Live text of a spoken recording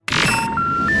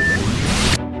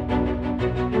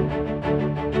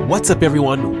What's up,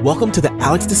 everyone? Welcome to the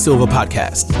Alex De Silva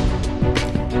podcast.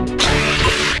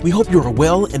 We hope you are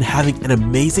well and having an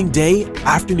amazing day,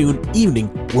 afternoon, evening,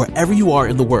 wherever you are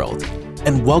in the world.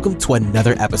 And welcome to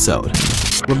another episode.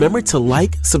 Remember to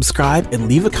like, subscribe, and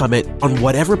leave a comment on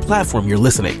whatever platform you're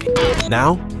listening.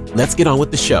 Now, let's get on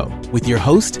with the show with your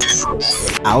host,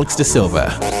 Alex De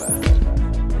Silva.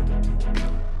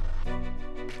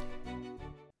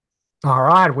 All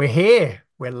right, we're here.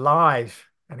 We're live,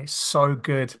 and it's so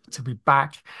good to be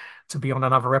back to be on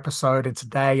another episode. And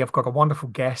today I've got a wonderful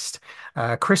guest,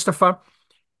 Christopher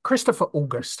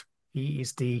August. He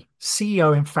is the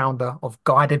CEO and founder of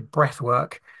Guided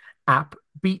Breathwork app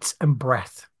Beats and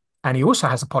Breath. And he also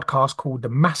has a podcast called The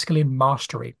Masculine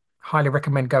Mastery. Highly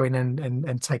recommend going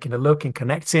and taking a look and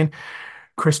connecting.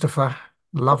 Christopher,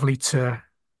 lovely to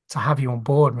have you on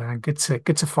board, man. Good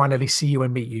to finally see you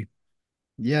and meet you.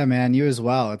 Yeah, man, you as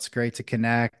well. It's great to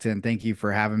connect and thank you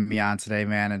for having me on today,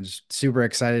 man. And just super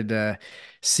excited to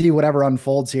see whatever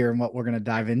unfolds here and what we're going to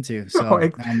dive into. So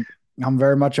I'm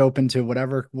very much open to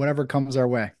whatever comes our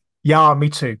way. Yeah, me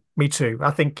too. Me too.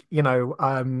 I think,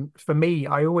 for me,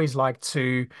 I always like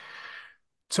to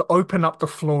open up the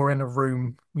floor in a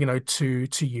room, to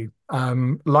you.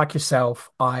 Like yourself,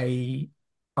 I'm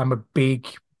a big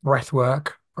breathwork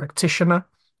practitioner.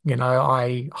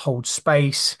 I hold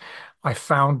space. I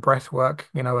found breathwork,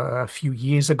 a few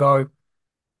years ago.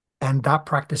 And that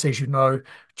practice, as you know,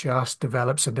 just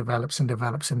develops and develops and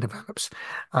develops and develops.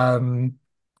 Um,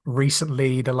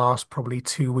 Recently, the last probably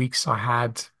 2 weeks, I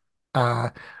had uh,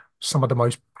 some of the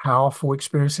most powerful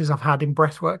experiences I've had in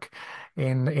breathwork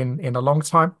in a long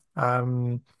time.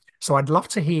 So I'd love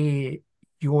to hear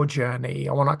your journey.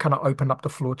 I want to kind of open up the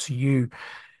floor to you.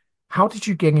 How did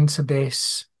you get into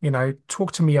this?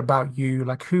 Talk to me about you.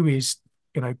 Like, who is,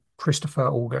 Christopher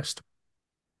August?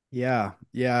 Yeah.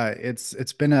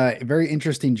 It's been a very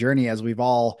interesting journey as we've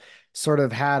all sort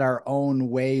of had our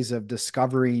own ways of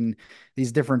discovering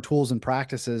these different tools and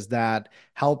practices that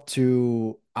help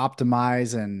to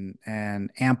optimize and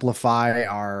amplify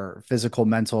our physical,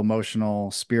 mental,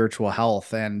 emotional, spiritual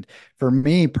health. And for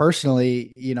me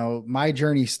personally, my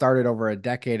journey started over a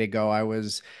decade ago. I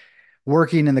was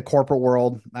working in the corporate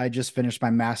world. I just finished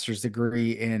my master's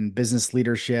degree in business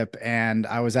leadership and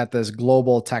I was at this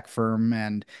global tech firm.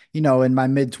 And, in my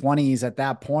mid 20s at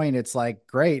that point, it's like,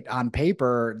 great on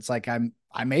paper. It's like,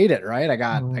 I made it, right? I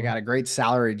got a great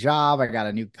salary job. I got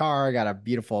a new car. I got a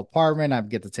beautiful apartment. I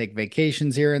get to take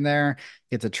vacations here and there,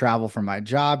 get to travel for my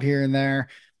job here and there.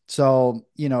 So,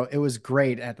 it was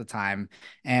great at the time.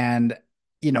 And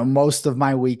most of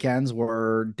my weekends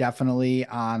were definitely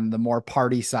on the more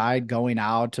party side, going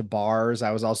out to bars.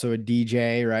 I was also a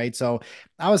DJ, right? So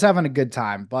I was having a good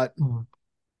time, but Mm.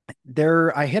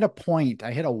 I hit a point,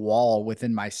 I hit a wall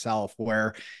within myself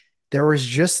where there was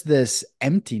just this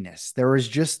emptiness. There was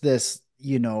just this,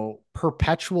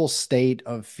 perpetual state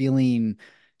of feeling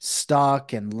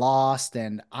stuck and lost.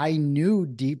 And I knew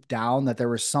deep down that there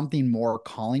was something more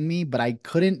calling me, but I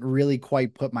couldn't really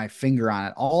quite put my finger on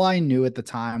it. All I knew at the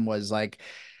time was like,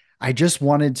 I just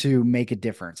wanted to make a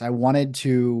difference. I wanted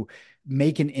to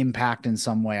make an impact in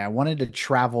some way. I wanted to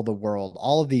travel the world,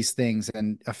 all of these things.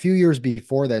 And a few years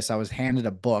before this, I was handed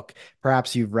a book.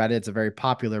 Perhaps you've read it. It's a very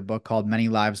popular book called Many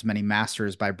Lives, Many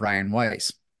Masters by Brian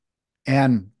Weiss.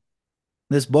 And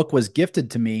this book was gifted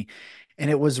to me. And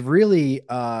it was really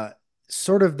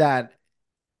sort of that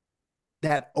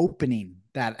opening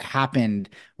that happened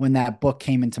when that book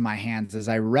came into my hands. As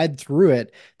I read through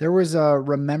it, there was a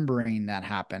remembering that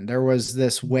happened. There was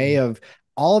this way of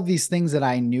all of these things that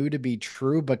I knew to be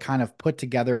true, but kind of put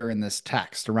together in this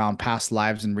text around past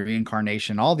lives and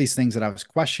reincarnation, all these things that I was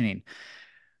questioning.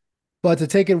 But to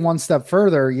take it one step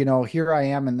further, here I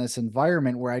am in this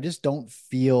environment where I just don't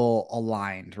feel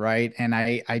aligned, right? And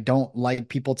I don't like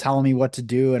people telling me what to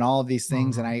do and all of these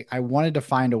things. And Mm. I wanted to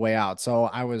find a way out. So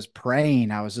I was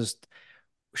praying. I was just,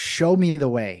 show me the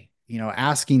way,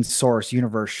 asking source,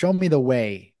 universe, show me the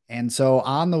way. And so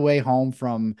on the way home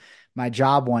from my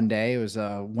job one day, it was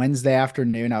a Wednesday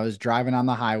afternoon. I was driving on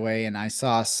the highway and I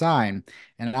saw a sign,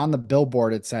 and on the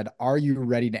billboard, it said, "Are you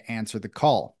ready to answer the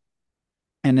call?"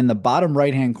 And in the bottom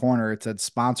right-hand corner, it said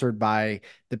sponsored by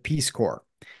the Peace Corps.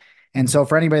 And Mm. so,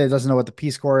 for anybody that doesn't know what the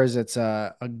Peace Corps is, it's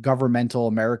a governmental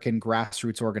American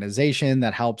grassroots organization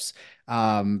that helps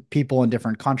people in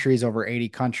different countries, over 80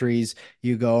 countries.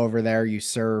 You go over there, you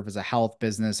serve as a health,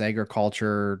 business,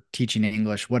 agriculture, teaching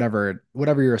English, whatever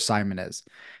your assignment is.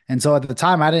 And so, at the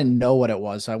time, I didn't know what it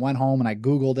was. So I went home and I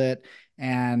Googled it,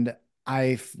 and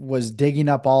was digging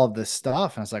up all of this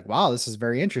stuff and I was like, wow, this is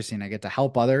very interesting. I get to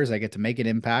help others. I get to make an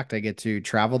impact. I get to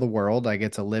travel the world. I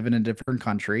get to live in a different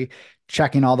country,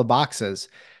 checking all the boxes.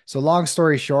 So long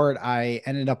story short, I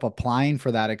ended up applying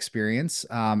for that experience.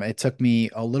 It took me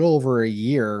a little over a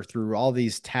year through all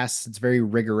these tests. It's very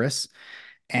rigorous.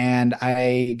 And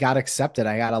I got accepted.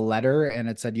 I got a letter and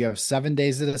it said, you have 7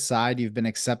 days to decide. You've been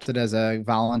accepted as a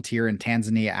volunteer in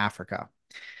Tanzania, Africa.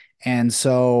 And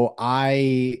so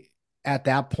at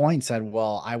that point, said,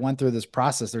 well, I went through this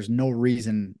process. There's no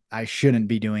reason I shouldn't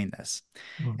be doing this.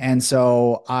 Mm. And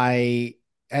so I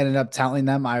ended up telling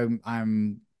them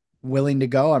I'm willing to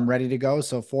go. I'm ready to go.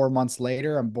 So 4 months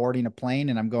later, I'm boarding a plane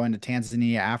and I'm going to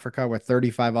Tanzania, Africa with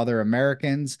 35 other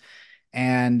Americans.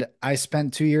 And I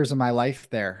spent 2 years of my life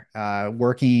there,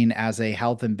 working as a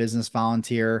health and business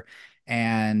volunteer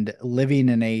and living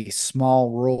in a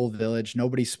small rural village.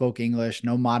 Nobody spoke English,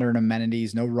 no modern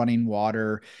amenities, no running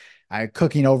water. I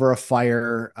cooking over a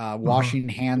fire, Mhm.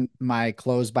 washing my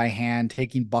clothes by hand,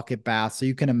 taking bucket baths. So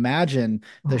you can imagine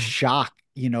the Mhm. shock,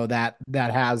 that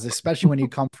has, especially when you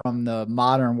come from the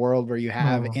modern world where you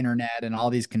have Mhm. internet and all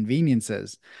these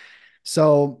conveniences.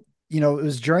 So, it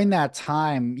was during that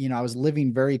time, I was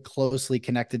living very closely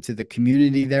connected to the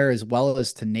community there as well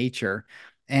as to nature.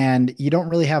 And you don't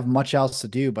really have much else to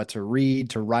do but to read,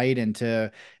 to write, and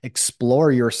to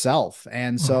explore yourself.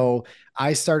 And Mhm. so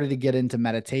I started to get into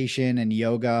meditation and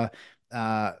yoga.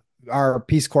 Uh, our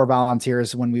Peace Corps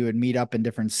volunteers, when we would meet up in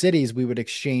different cities, we would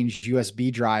exchange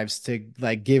USB drives to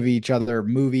like give each other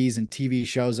movies and TV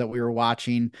shows that we were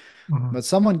watching. Mhm. But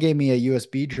someone gave me a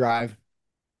USB drive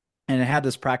and it had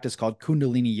this practice called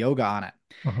Kundalini yoga on it.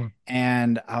 Mhm.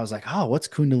 And I was like, oh, what's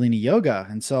Kundalini yoga?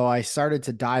 And so I started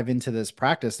to dive into this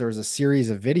practice. There was a series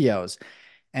of videos,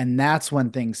 and that's when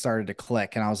things started to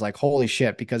click. And I was like, holy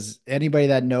shit, because anybody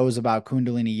that knows about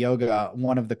Kundalini yoga,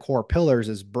 one of the core pillars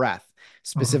is breath, Mhm.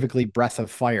 specifically breath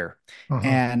of fire. Mhm.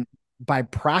 And by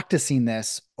practicing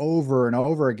this over and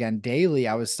over again daily,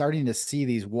 I was starting to see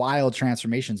these wild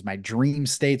transformations. My dream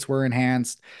states were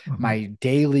enhanced, Mhm. my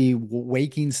daily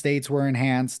waking states were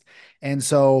enhanced. And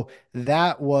so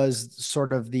that was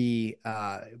sort of the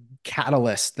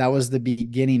catalyst. That was the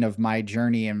beginning of my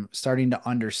journey and starting to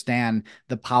understand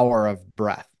the power of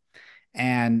breath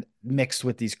and mixed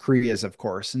with these Kriyas, of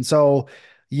course. And so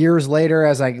years later,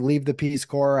 as I leave the Peace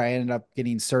Corps, I ended up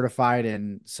getting certified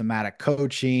in somatic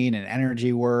coaching and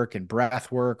energy work and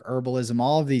breath work, herbalism,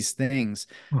 all of these things.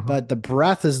 Mhm. But the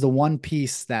breath is the one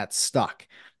piece that stuck.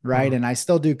 Right. Mhm. And I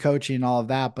still do coaching and all of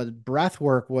that, but breath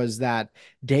work was that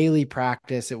daily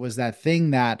practice. It was that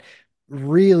thing that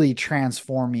really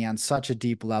transformed me on such a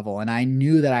deep level. And I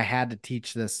knew that I had to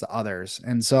teach this to others.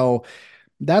 And so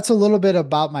that's a little bit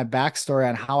about my backstory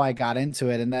on how I got into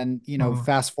it. And then, Mhm.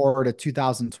 fast forward to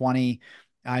 2020,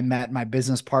 I met my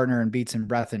business partner in Beats and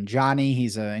Breath and Johnny.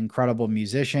 He's an incredible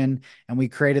musician. And we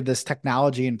created this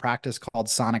technology and practice called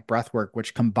Sonic Breathwork,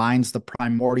 which combines the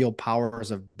primordial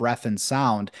powers of breath and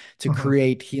sound to Mhm.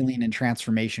 create healing and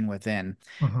transformation within.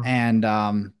 Mhm.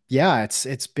 And yeah,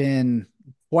 it's been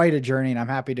quite a journey, and I'm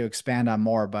happy to expand on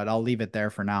more, but I'll leave it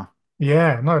there for now.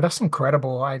 Yeah, no, that's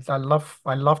incredible. I love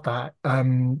that.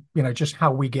 Just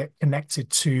how we get connected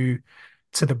to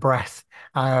the breath.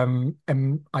 And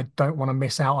I don't want to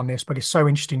miss out on this, but it's so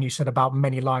interesting you said about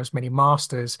many lives, many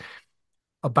masters.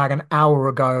 About an hour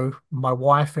ago, my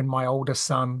wife and my older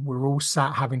son were all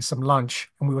sat having some lunch,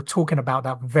 and we were talking about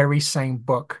that very same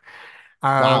book.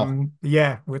 Wow.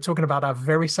 Yeah, we're talking about that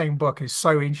very same book. It's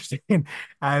so interesting.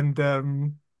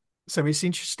 And so it's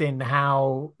interesting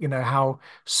how, how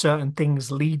certain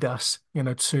things lead us,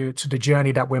 to the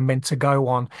journey that we're meant to go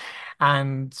on.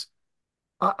 And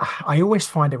I always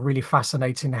find it really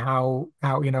fascinating how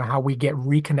how we get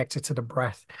reconnected to the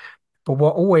breath. But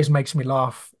what always makes me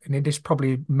laugh, and it is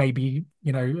probably maybe,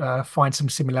 find some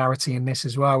similarity in this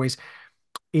as well, is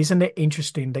isn't it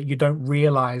interesting that you don't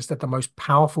realize that the most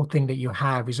powerful thing that you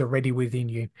have is already within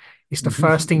you? It's the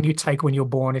first thing you take when you're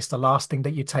born. It's the last thing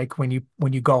that you take when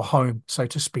you go home, so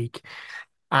to speak.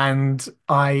 And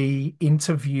I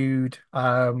interviewed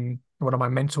one of my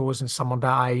mentors and someone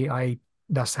that I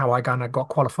that's how I kind of got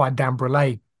qualified, Dan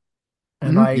Brule.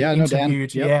 And I Yeah, no, Dan.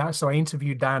 interviewed, Yep. yeah, so I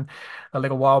interviewed Dan a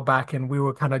little while back, and we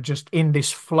were kind of just in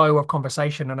this flow of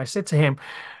conversation. And I said to him,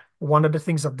 one of the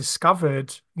things I've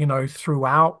discovered,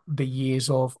 throughout the years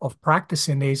of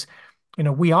practicing is,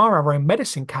 we are our own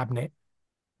medicine cabinet.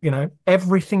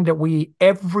 Everything that we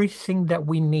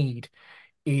need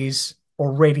is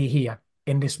already here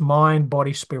in this mind,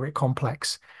 body, spirit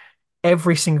complex.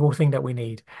 Every single thing that we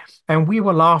need. And we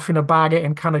were laughing about it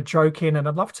and kind of joking. And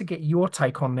I'd love to get your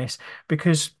take on this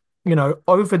because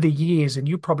over the years, and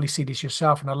you probably see this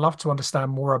yourself, and I'd love to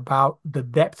understand more about the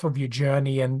depth of your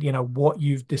journey and, what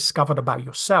you've discovered about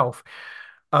yourself,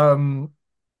 um,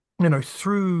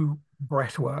 through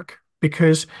breath work,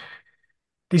 because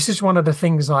this is one of the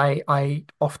things I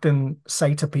often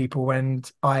say to people, and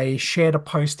I shared a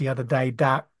post the other day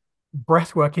that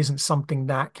breath work isn't something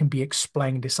that can be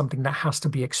explained, it's something that has to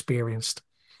be experienced,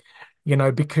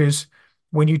 because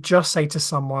when you just say to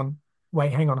someone,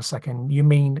 wait, hang on a second, you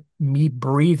mean me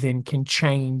breathing can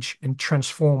change and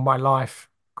transform my life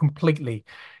completely?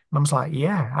 And I was like,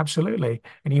 yeah, absolutely.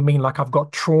 And you mean like I've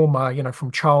got trauma,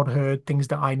 from childhood, things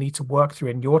that I need to work through.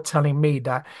 And you're telling me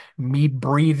that me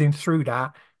breathing through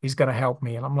that is going to help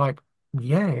me. And I'm like,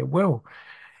 yeah, it will.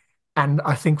 And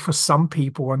I think for some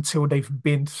people, until they've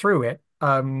been through it,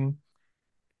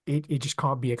 it just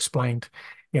can't be explained,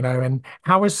 and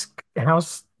how's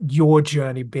your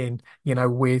journey been,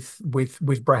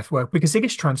 with breath work? Because it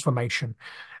is transformation.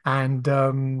 And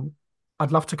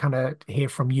I'd love to kind of hear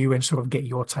from you and sort of get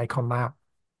your take on that.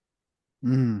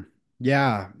 Mm,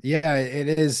 yeah, yeah, it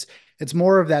is. It's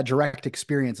more of that direct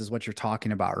experience is what you're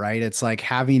talking about, right? It's like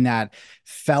having that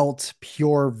felt,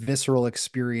 pure, visceral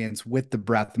experience with the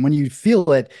breath. And when you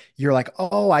feel it, you're like,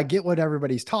 oh, I get what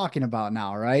everybody's talking about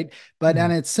now, right? But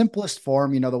in Mm, its simplest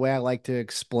form, the way I like to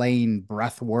explain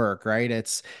breath work, right?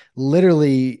 It's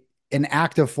literally an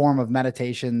active form of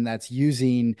meditation that's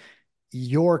using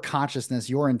your consciousness,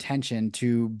 your intention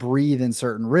to breathe in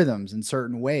certain rhythms in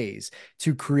certain ways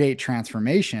to create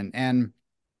transformation. And,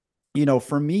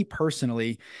 for me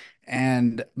personally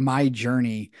and my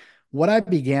journey, what I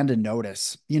began to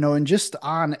notice, and just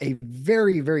on a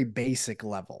very, very basic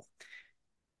level,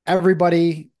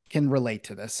 everybody can relate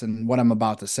to this. And what I'm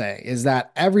about to say is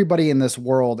that everybody in this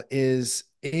world is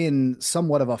in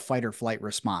somewhat of a fight or flight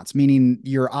response, meaning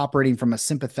you're operating from a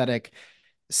sympathetic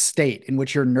state in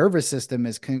which your nervous system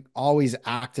is always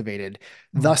activated,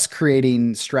 mm, thus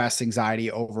creating stress,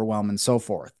 anxiety, overwhelm, and so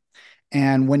forth.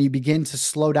 And when you begin to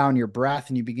slow down your breath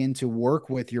and you begin to work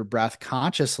with your breath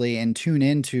consciously and tune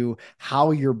into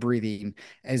how you're breathing,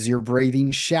 is your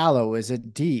breathing shallow? Is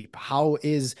it deep? How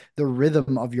is the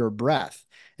rhythm of your breath?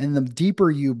 And the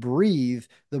deeper you breathe,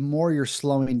 the more you're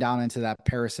slowing down into that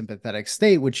parasympathetic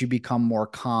state, which you become more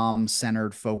calm,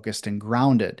 centered, focused, and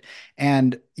grounded.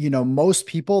 And, most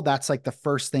people, that's like the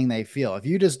first thing they feel. If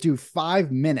you just do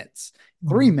 5 minutes,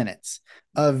 three mm, minutes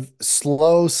of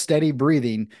slow, steady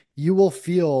breathing, you will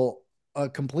feel a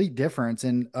complete difference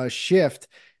and a shift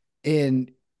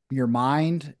in your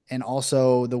mind and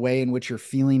also the way in which you're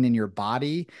feeling in your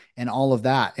body and all of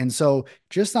that. And so,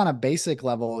 just on a basic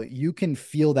level, you can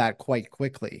feel that quite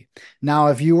quickly. Now,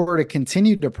 if you were to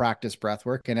continue to practice breath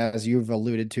work, and as you've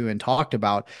alluded to and talked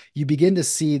about, you begin to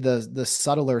see the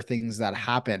subtler things that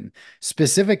happen,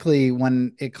 specifically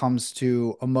when it comes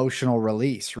to emotional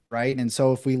release, right? And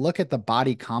so, if we look at the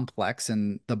body complex,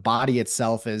 and the body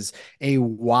itself is a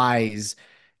wise,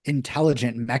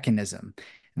 intelligent mechanism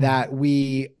mm, that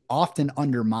we often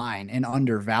undermine and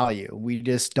undervalue. We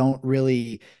just don't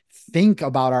really think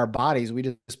about our bodies. We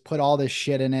just put all this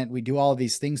shit in it. We do all of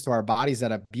these things to our bodies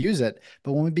that abuse it.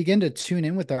 But when we begin to tune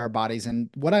in with our bodies, and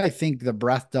what I think the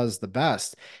breath does the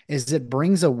best is it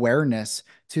brings awareness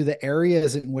to the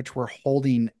areas in which we're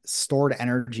holding stored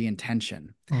energy and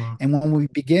tension. mm, And when we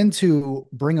begin to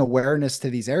bring awareness to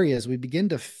these areas, we begin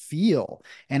to feel,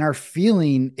 and our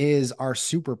feeling is our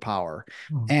superpower.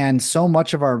 mm, And so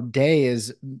much of our day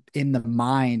is in the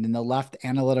mind, in the left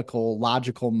analytical,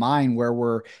 logical mind, where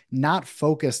we're not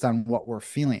focused on what we're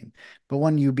feeling. But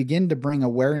when you begin to bring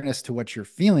awareness to what you're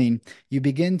feeling, you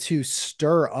begin to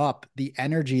stir up the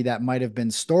energy that might have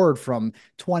been stored from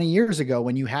 20 years ago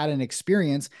when you had an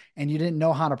experience and you didn't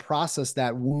know how to process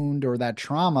that wound or that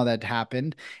trauma that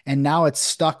happened. And now it's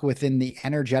stuck within the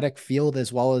energetic field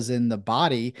as well as in the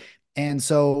body. And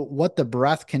so, what the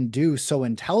breath can do so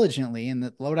intelligently, and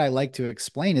what I like to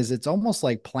explain is it's almost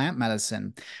like plant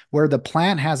medicine, where the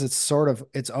plant has its sort of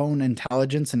its own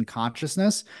intelligence and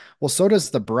consciousness. Well, so does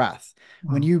the breath.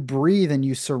 When mm, you breathe and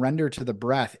you surrender to the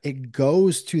breath, it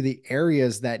goes to the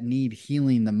areas that need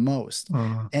healing the most,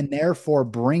 mm, and therefore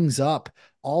brings up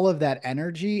all of that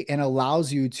energy and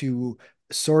allows you to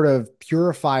sort of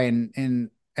purify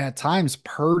and at times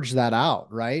purge that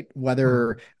out, right?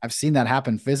 Whether mm. I've seen that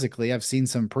happen physically, I've seen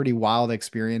some pretty wild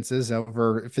experiences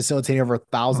over facilitating over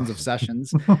thousands of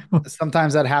sessions.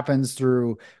 Sometimes that happens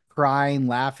through crying,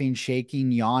 laughing,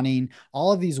 shaking, yawning,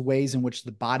 all of these ways in which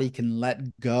the body can let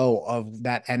go of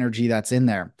that energy that's in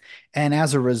there. And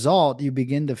as a result, you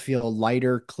begin to feel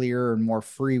lighter, clearer, and more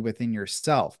free within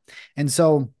yourself. And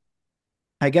so,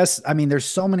 I guess, I mean, there's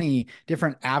so many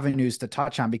different avenues to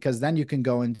touch on because then you can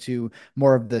go into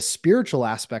more of the spiritual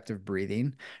aspect of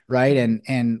breathing, right?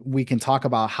 And we can talk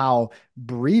about how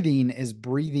breathing is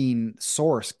breathing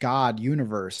source, God,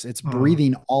 universe. It's Mm,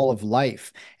 breathing all of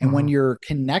life. And when mhm, you're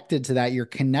connected to that, you're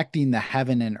connecting the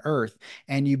heaven and earth,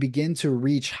 and you begin to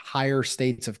reach higher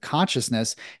states of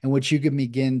consciousness in which you can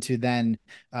begin to then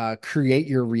create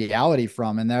your reality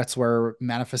from. And that's where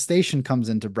manifestation comes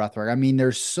into breathwork. I mean,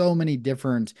 there's so many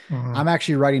different. mhm. I'm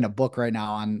actually writing a book right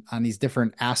now on these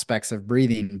different aspects of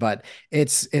breathing, but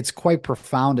it's quite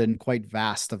profound and quite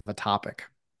vast of a topic.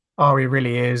 Oh, it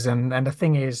really is. And the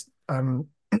thing is,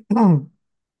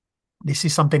 this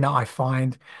is something that I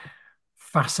find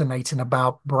fascinating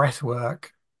about breath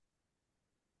work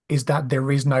is that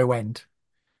there is no end,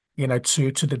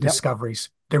 to the Yep. discoveries.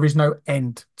 There is no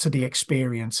end to the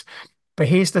experience. But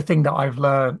here's the thing that I've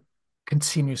learned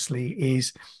continuously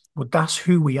is, well, that's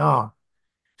who we are.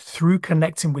 Through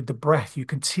connecting with the breath, you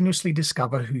continuously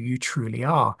discover who you truly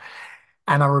are.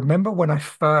 And I remember when I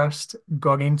first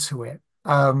got into it,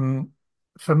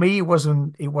 for me, it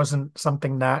wasn't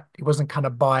something that it wasn't kind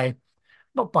of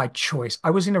not by choice. I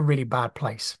was in a really bad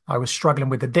place. I was struggling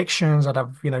with addictions. I'd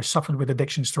have, suffered with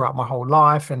addictions throughout my whole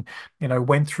life, and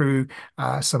went through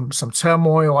some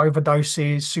turmoil,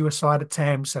 overdoses, suicide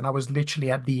attempts, and I was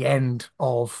literally at the end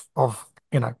of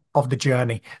the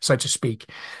journey, so to speak.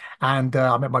 And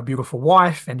I met my beautiful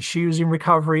wife, and she was in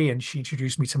recovery, and she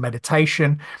introduced me to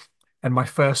meditation. And my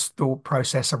first thought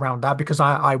process around that, because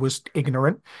I was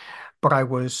ignorant, but I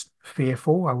was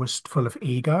fearful. I was full of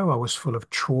ego. I was full of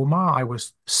trauma. I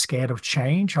was scared of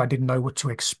change. I didn't know what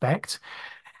to expect.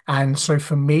 And so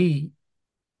for me,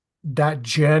 that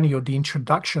journey or the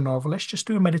introduction of, let's just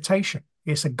do a meditation.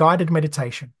 It's a guided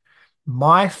meditation.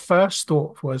 My first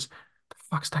thought was, the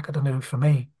fuck's that going to do for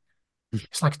me?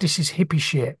 It's like, this is hippie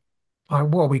shit. Like,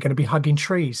 what are we going to be hugging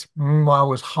trees? I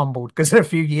was humbled because a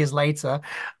few years later,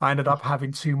 I ended up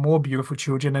having two more beautiful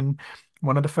children. And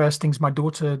one of the first things my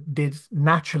daughter did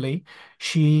naturally,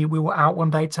 we were out one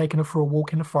day taking her for a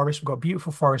walk in the forest. We've got a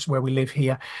beautiful forest where we live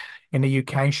here in the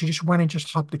UK. And she just went and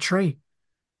just hugged the tree.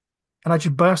 And I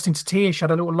just burst into tears. She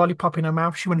had a little lollipop in her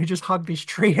mouth. She went and just hugged this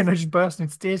tree, and I just burst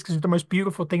into tears because it's the most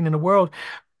beautiful thing in the world.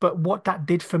 But what that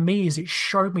did for me is it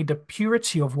showed me the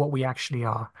purity of what we actually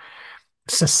are.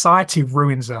 Society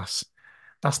ruins us.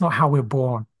 That's not how we're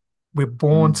born. We're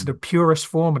born to the Mm, purest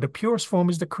form, and the purest form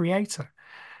is the creator,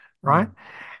 right? mm,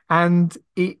 And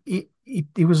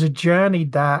it was a journey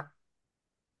that,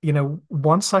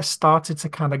 once I started to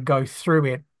kind of go through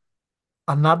it,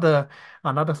 another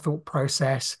another thought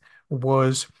process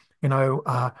was,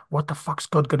 what the fuck's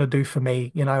God gonna do for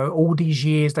me? All these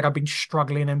years that I've been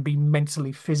struggling and been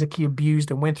mentally, physically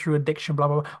abused and went through addiction, blah,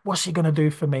 blah, blah. What's he gonna do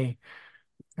for me?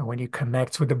 And when you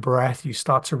connect with the breath, you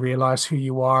start to realize who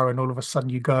you are, and all of a sudden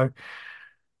you go,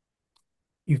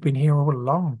 you've been here all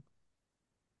along.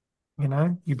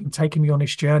 You've been taking me on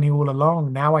this journey all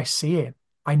along. Now I see it.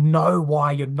 I know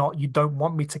why you don't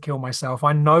want me to kill myself.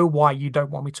 I know why you don't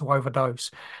want me to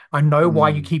overdose. I know why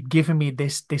you mm, keep giving me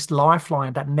this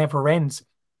lifeline that never ends,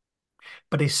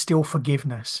 but there's still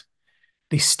forgiveness.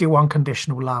 There's still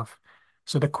unconditional love.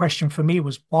 So the question for me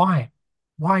was why?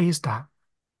 Why is that?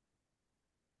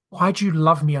 Why do you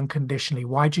love me unconditionally?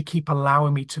 Why do you keep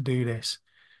allowing me to do this?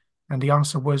 And the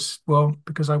answer was, well,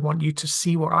 because I want you to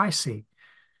see what I see.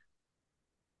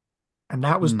 And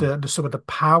that was mm, the sort of the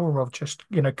power of just,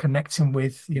 connecting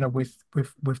with,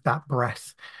 with that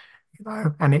breath,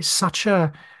 and it's such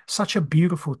a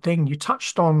beautiful thing. You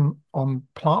touched on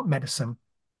plant medicine,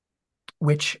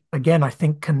 which again, I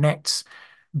think connects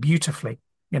beautifully.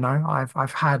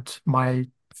 I've had my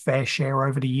fair share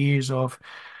over the years of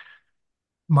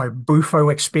my Bufo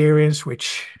experience,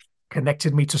 which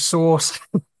connected me to source.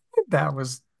 That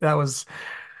was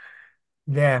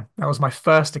Yeah, that was my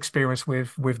first experience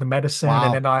with the medicine,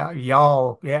 and wow. then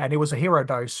yeah, and it was a hero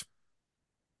dose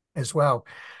as well.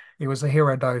 It was a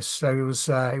hero dose, so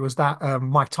it was that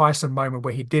Mike Tyson moment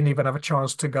where he didn't even have a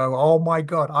chance to go, "Oh my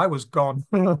God, I was gone."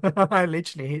 I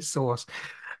literally hit source.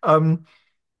 Um,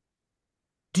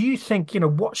 do you think,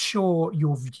 what's your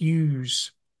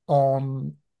views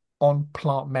on on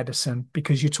plant medicine?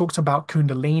 Because you talked about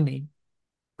Kundalini,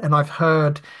 and I've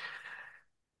heard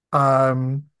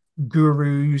um,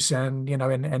 gurus and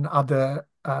and other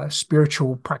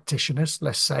spiritual practitioners,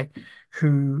 let's say,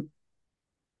 who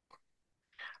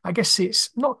I guess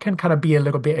it's not can kind of be a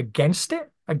little bit against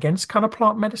it, against kind of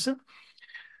plant medicine.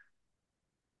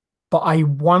 But I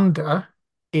wonder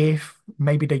if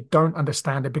maybe they don't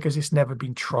understand it because it's never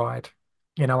been tried.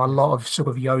 A Yeah. lot of sort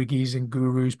of yogis and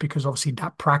gurus, because obviously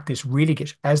that practice really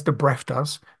gets, as the breath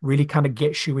does, really kind of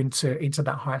gets you into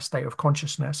that higher state of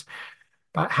consciousness.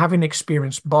 But having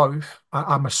experienced both,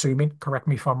 I'm assuming, correct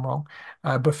me if I'm wrong,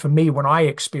 but for me, when I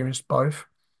experienced both,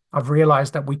 I've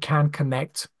realized that we can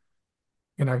connect,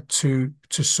 to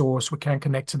source. We can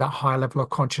connect to that higher level of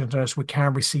consciousness. We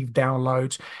can receive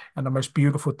downloads, and the most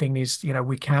beautiful thing is,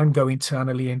 we can go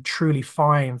internally and truly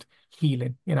find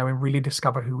healing, and really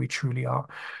discover who we truly are.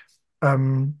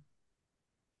 Um,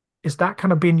 is that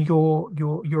kind of been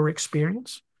your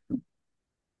experience?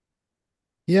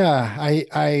 Yeah,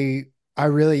 I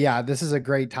really, yeah, this is a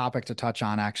great topic to touch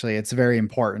on, actually. It's very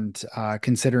important,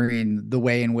 considering the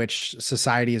way in which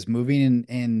society is moving,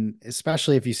 and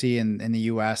especially if you see in the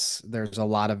US, there's a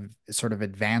lot of sort of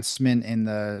advancement in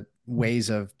the ways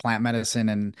of plant medicine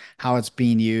and how it's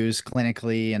being used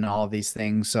clinically and all of these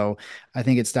things. So I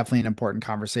think it's definitely an important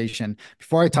conversation.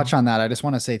 Before I touch Mhm. on that, I just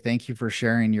want to say thank you for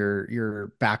sharing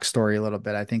your backstory a little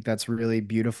bit. I think that's really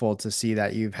beautiful to see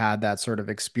that you've had that sort of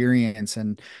experience,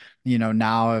 and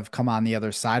now have come on the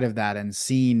other side of that and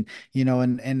seen,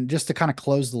 and just to kind of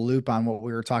close the loop on what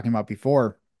we were talking about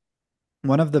before,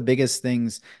 one of the biggest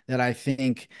things that I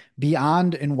think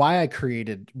beyond, and why I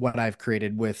created what I've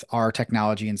created with our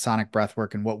technology and sonic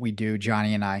breathwork and what we do,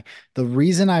 Johnny and I, the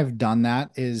reason I've done that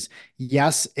is,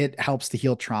 yes, it helps to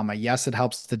heal trauma. Yes, it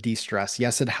helps to de-stress.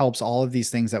 Yes, it helps all of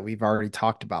these things that we've already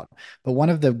talked about. But one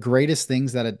of the greatest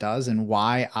things that it does, and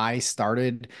why I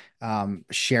started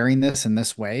sharing this in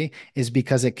this way, is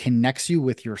because it connects you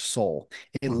with your soul.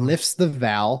 It Mhm. lifts the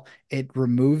veil, it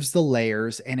removes the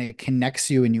layers, and it connects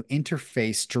you, and you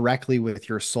interface directly with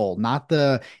your soul, not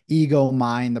the ego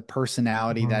mind, the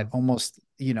personality that Mhm. almost,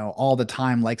 all the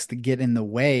time likes to get in the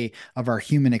way of our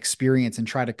human experience and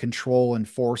try to control and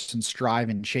force and strive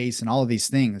and chase and all of these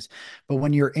things. But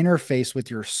when you're interfaced with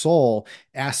your soul,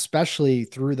 especially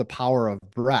through the power of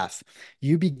breath,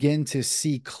 you begin to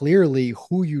see clearly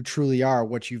who you truly are,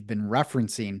 what you've been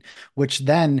referencing, which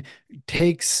then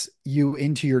takes you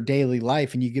into your daily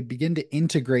life, and you could begin to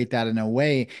integrate that in a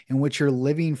way in which you're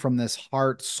living from this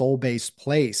heart soul based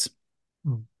place.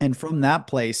 Mhm. And from that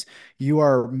place, you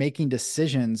are making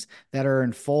decisions that are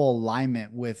in full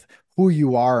alignment with who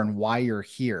you are and why you're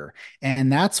here.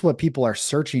 And that's what people are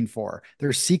searching for.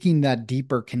 They're seeking that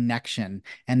deeper connection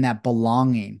and that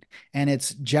belonging. And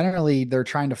it's generally they're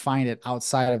trying to find it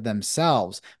outside of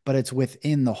themselves, but it's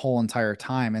within the whole entire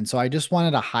time. And so I just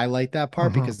wanted to highlight that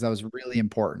part Mhm. because that was really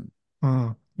important.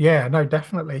 Mm. Yeah, no,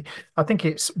 definitely. I think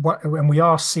it's what, and we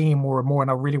are seeing more and more, and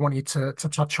I really want you to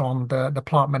touch on the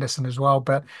plant medicine as well.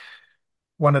 But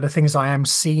one of the things I am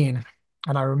seeing,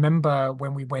 and I remember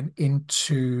when we went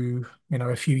into,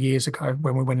 a few years ago,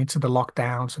 when we went into the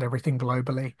lockdowns and everything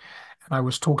globally, and I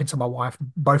was talking to my wife,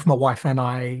 both my wife and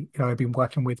I, have been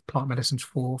working with plant medicines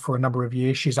for a number of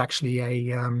years. She's actually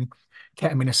a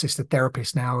ketamine assisted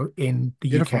therapist now in the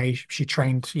Beautiful. UK. She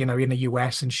trained, in the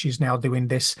US, and she's now doing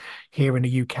this here in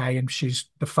the UK, and she's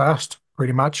the first,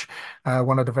 pretty much,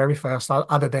 one of the very first,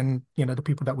 other than, the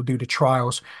people that would do the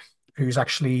trials, who's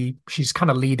actually, she's kind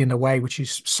of leading the way, which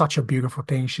is such a beautiful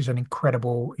thing. She's an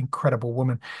incredible, incredible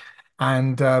woman.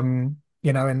 And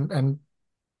and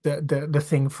the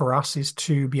thing for us is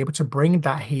to be able to bring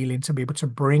that healing, to be able to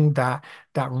bring that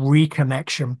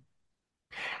reconnection.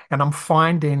 And I'm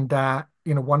finding that,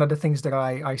 one of the things that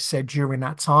I said during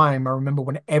that time, I remember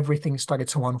when everything started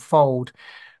to unfold,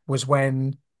 was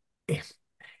when it,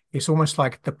 it's almost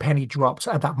like the penny dropped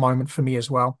at that moment for me as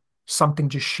well. Something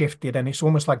just shifted, and it's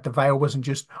almost like the veil wasn't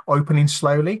just opening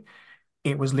slowly,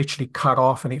 it was literally cut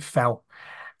off and it fell.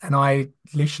 And I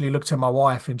literally looked at my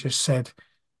wife and just said,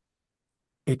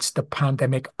 it's the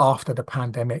pandemic after the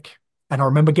pandemic. And I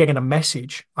remember getting a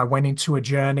message. I went into a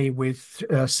journey with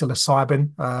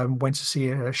psilocybin, went to see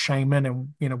a shaman,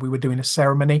 and we were doing a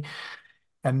ceremony.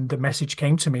 And the message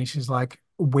came to me. She's like,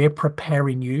 "We're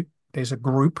preparing you. There's a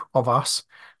group of us,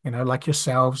 like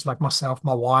yourselves, like myself,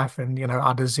 my wife, and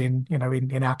others in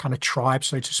our kind of tribe,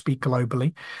 so to speak,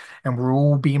 globally, and we're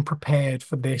all being prepared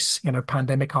for this,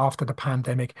 pandemic after the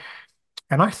pandemic."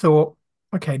 And I thought,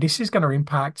 okay, this is going to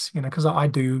impact, because I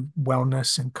do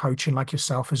wellness and coaching like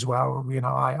yourself as well.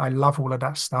 I love all of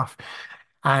that stuff.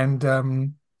 And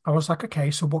I was like,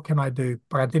 okay, so what can I do?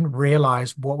 But I didn't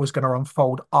realize what was going to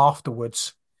unfold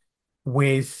afterwards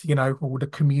with, all the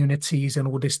communities and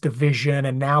all this division.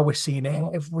 And now we're seeing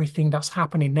everything that's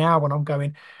happening now. And I'm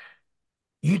going,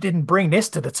 you didn't bring this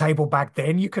to the table back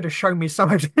then. You could have shown me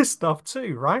some of this stuff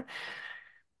too, right?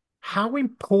 How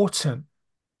important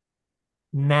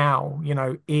now,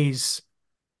 is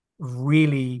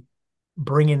really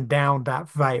bringing down that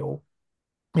veil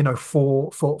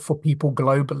for people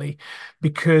globally,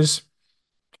 because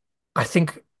I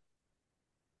think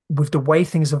with the way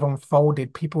things have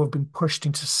unfolded, people have been pushed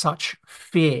into such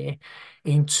fear,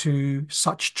 into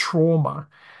such trauma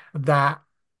that,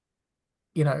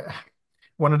 you know,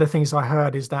 one of the things I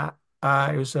heard is that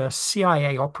it was a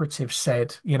CIA operative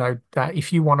said, that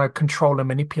if you want to control and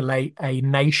manipulate a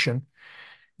nation,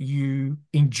 you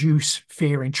induce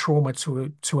fear and trauma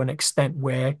to an extent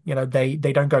where, they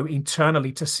don't go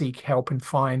internally to seek help and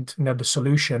find, the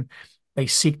solution. They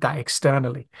seek that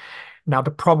externally. Now,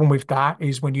 the problem with that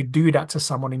is when you do that to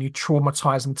someone and you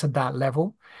traumatize them to that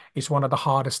level, it's one of the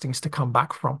hardest things to come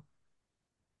back from.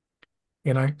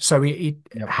 So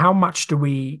Yep. how much do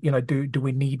we, do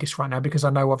we need this right now? Because I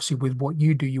know obviously with what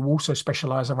you do, you also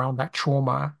specialize around that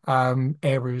trauma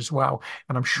area as well.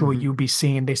 And I'm sure Mhm. you'll be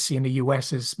seeing this in the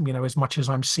US as much as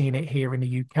I'm seeing it here in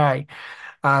the UK.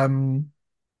 Um,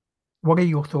 what are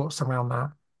your thoughts around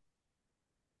that?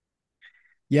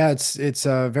 Yeah, it's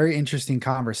a very interesting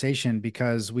conversation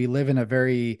because we live in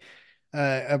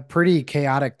a pretty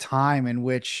chaotic time in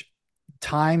which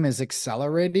time is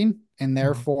accelerating and Mhm.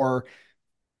 therefore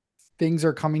things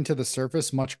are coming to the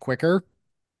surface much quicker.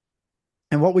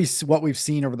 And what we've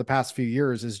seen over the past few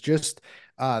years is just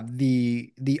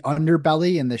the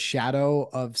underbelly and the shadow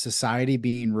of society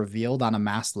being revealed on a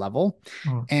mass level,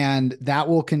 Mhm. and that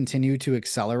will continue to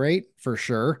accelerate for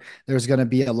sure. There's going to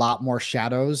be a lot more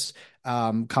shadows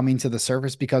coming to the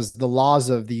surface because the laws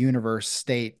of the universe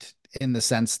state in the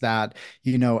sense that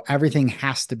everything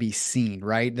has to be seen,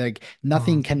 right? Like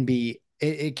nothing Mhm. can be.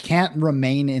 It can't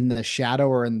remain in the shadow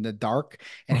or in the dark.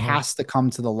 It Mhm. has to come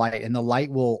to the light, and the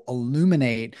light will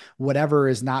illuminate whatever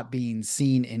is not being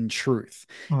seen in truth.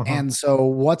 Mhm. And so,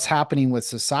 what's happening with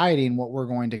society and what we're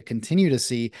going to continue to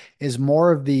see is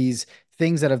more of these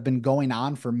things that have been going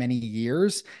on for many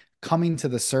years coming to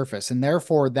the surface. And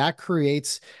therefore, that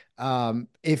creates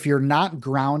if you're not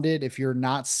grounded, if you're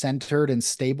not centered and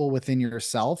stable within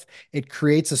yourself, it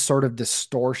creates a sort of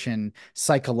distortion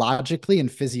psychologically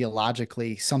and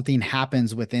physiologically. Something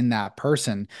happens within that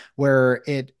person where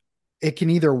it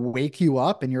can either wake you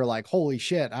up and you're like, holy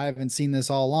shit, I haven't seen this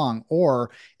all along,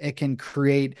 or it can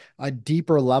create a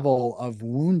deeper level of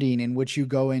wounding in which you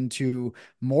go into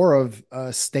more of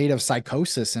a state of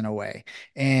psychosis in a way.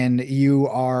 And you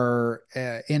are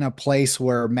in a place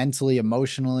where mentally,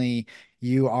 emotionally,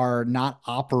 you are not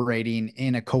operating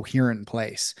in a coherent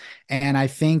place. And I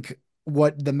think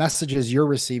what the messages you're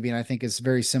receiving, I think is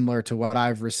very similar to what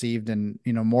I've received and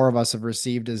more of us have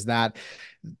received is that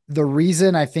the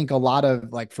reason I think a lot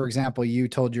of like, for example, you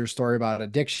told your story about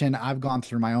addiction. I've gone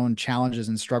through my own challenges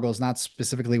and struggles, not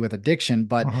specifically with addiction,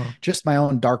 but Mhm. just my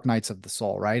own dark nights of the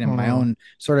soul, right? And my Mhm. own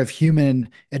sort of human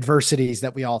adversities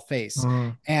that we all face.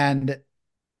 Mhm. And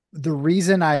the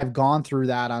reason I've gone through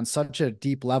that on such a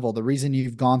deep level, the reason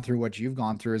you've gone through what you've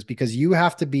gone through is because you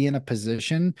have to be in a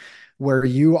position where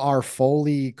you are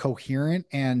fully coherent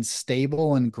and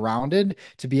stable and grounded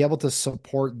to be able to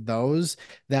support those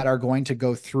that are going to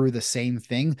go through the same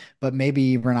thing, but maybe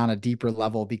even on a deeper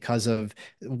level because of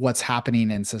what's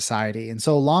happening in society. And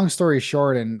so, long story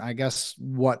short, and I guess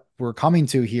what we're coming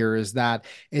to here is that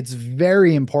it's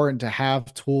very important to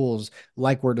have tools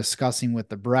like we're discussing with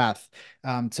the breath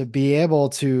to be able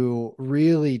to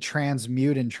really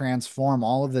transmute and transform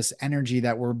all of this energy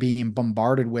that we're being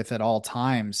bombarded with at all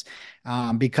times.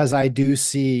 Because I do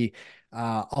see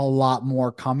a lot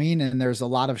more coming, and there's a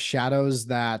lot of shadows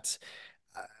that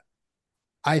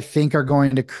I think are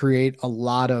going to create a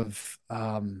lot of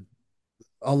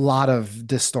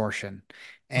distortion,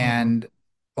 Mhm. and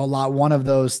one of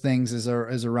those things is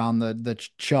around the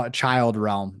child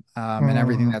realm, and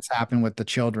everything Mhm. that's happened with the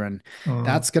children. Mhm.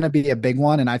 That's going to be a big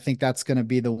one, and I think that's going to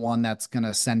be the one that's going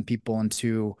to send people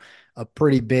into a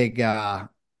pretty big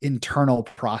internal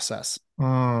process.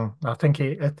 I think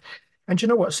and you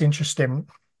know what's interesting?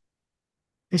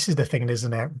 This is the thing,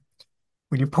 isn't it?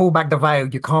 When you pull back the veil,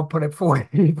 you can't put it forward.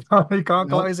 You can't Nope.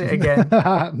 close it again.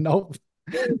 Nope.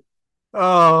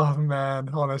 Oh man,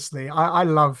 honestly, I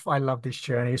love this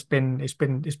journey. It's been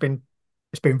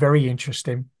very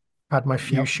interesting. Had my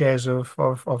few Yep. shares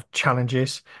of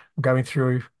challenges. I'm going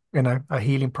through, a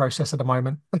healing process at the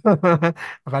moment. I've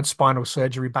had spinal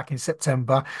surgery back in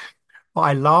September. But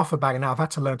I laugh about it now. I've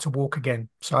had to learn to walk again.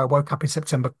 So I woke up in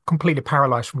September completely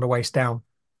paralyzed from the waist down.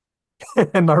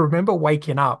 And I remember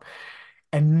waking up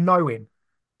and knowing,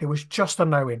 it was just a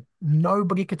knowing.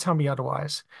 Nobody could tell me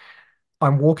otherwise.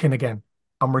 I'm walking again.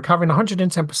 I'm recovering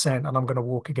 110% and I'm going to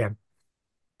walk again.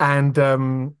 And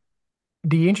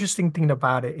the interesting thing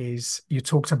about it is you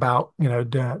talked about,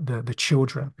 the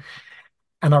children.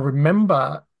 And I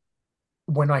remember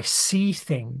when I see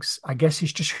things, I guess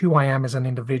it's just who I am as an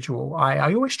individual.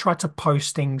 I always try to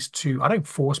post things I don't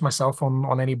force myself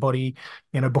on anybody.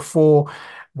 Before,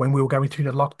 when we were going through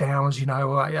the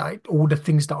lockdowns, all the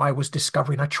things that I was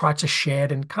discovering, I tried to share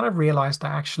it and kind of realized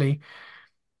that actually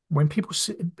when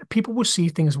people will see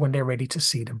things when they're ready to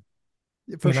see them.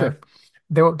 For You know, sure.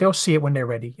 they'll see it when they're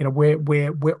ready.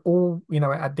 We're all,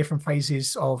 at different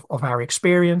phases of our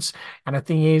experience. And the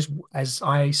thing is, as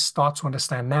I start to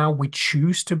understand now, we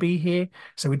choose to be here.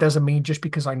 So it doesn't mean just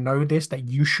because I know this that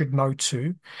you should know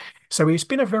too. So it's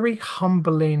been a very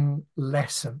humbling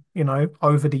lesson,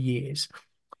 over the years.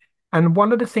 And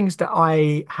one of the things that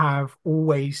I have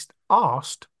always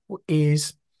asked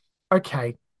is,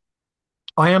 okay,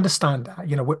 I understand that.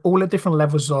 We're all at different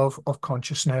levels of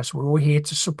consciousness. We're all here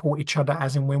to support each other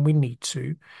as and when we need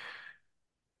to.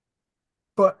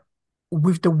 But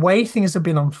with the way things have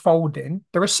been unfolding,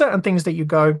 there are certain things that you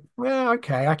go, well,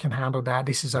 okay, I can handle that.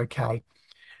 This is okay.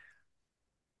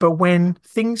 But when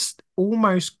things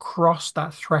almost cross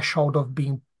that threshold of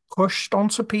being pushed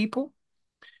onto people,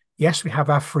 yes, we have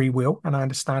our free will, and I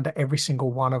understand that every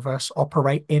single one of us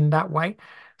operate in that way.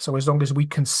 So as long as we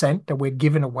consent that we're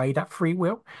giving away that free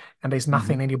will, and there's Mhm.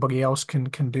 nothing anybody else can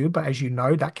do. But as you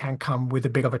know, that can come with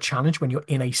a bit of a challenge when you're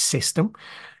in a system,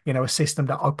 a system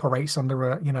that operates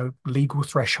under legal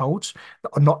thresholds.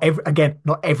 Not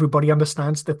everybody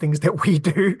understands the things that we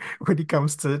do when it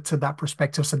comes to that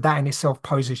perspective. So that in itself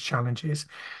poses challenges.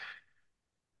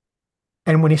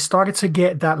 And when it started to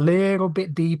get that little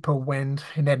bit deeper, and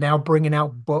they're now bringing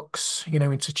out books,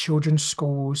 into children's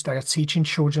schools, they are teaching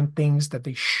children things that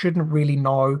they shouldn't really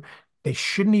know, they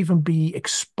shouldn't even be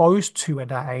exposed to at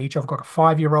that age. I've got a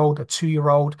 5-year-old, a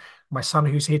 2-year-old. My son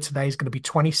who's here today is going to be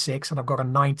 26, and I've got a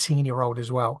 19-year-old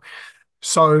as well.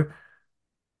 So,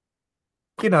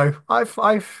 I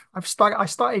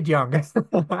started young.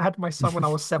 I had my son when I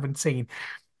was 17.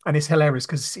 And it's hilarious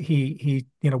because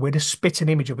we're the spitting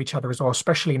image of each other as well,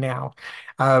 especially now.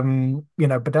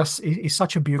 But it's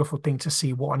such a beautiful thing to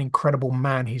see what an incredible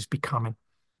man he's becoming,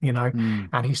 Mm.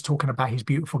 and he's talking about his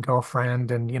beautiful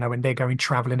girlfriend, and they're going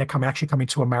traveling. Actually coming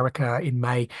to America in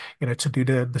May, to do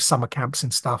the summer camps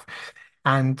and stuff.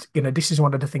 And, this is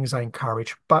one of the things I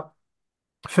encourage. But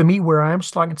for me, where I am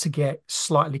starting to get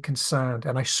slightly concerned,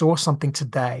 and I saw something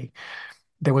today,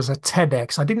 there was a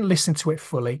TEDx. I didn't listen to it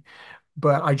fully,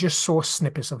 but I just saw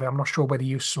snippets of it. I'm not sure whether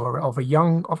you saw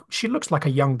it, she looks like a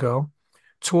young girl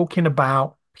talking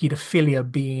about pedophilia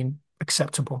being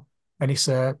acceptable. And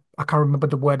I can't remember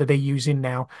the word that they're using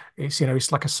now.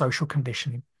 It's like a social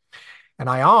conditioning. And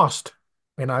I asked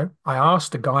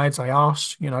the guides, I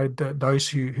asked, those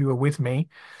who are with me,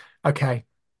 okay,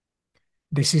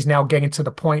 this is now getting to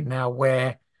the point now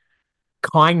where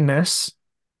kindness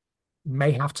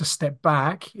may have to step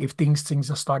back if things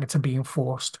are starting to be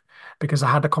enforced. Because I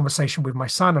had a conversation with my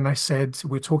son and I said, we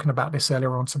were talking about this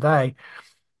earlier on today,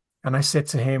 and I said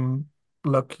to him,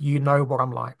 look, you know what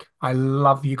I'm like. I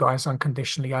love you guys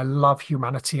unconditionally. I love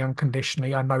humanity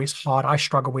unconditionally. I know it's hard. I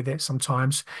struggle with it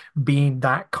sometimes, being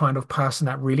that kind of person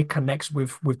that really connects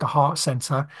with the heart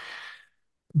center.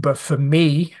 But for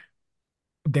me,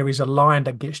 there is a line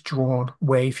that gets drawn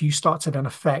where if you start to then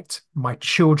affect my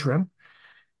children,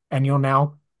 and you're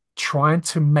now trying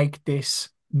to make this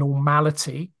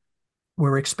normality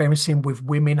we're experiencing with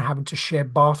women having to share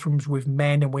bathrooms with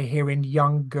men, and we're hearing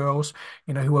young girls,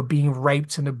 who are being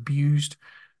raped and abused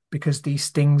because these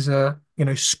things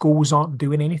schools aren't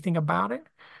doing anything about it.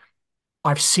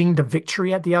 I've seen the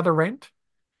victory at the other end,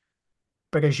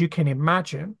 but as you can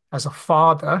imagine, as a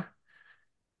father,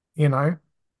 you know,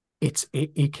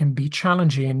 it can be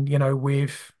challenging,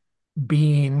 with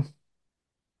being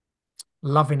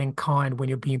loving and kind when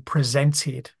you're being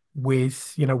presented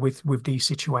with these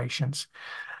situations.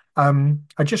 I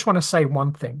just want to say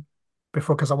one thing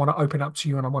before, because I want to open up to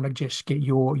you and I want to just get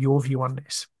your view on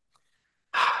this.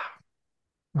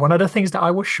 One of the things that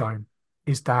I was shown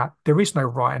is that there is no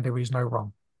right and there is no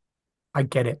wrong. I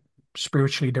get it.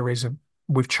 Spiritually, there isn't.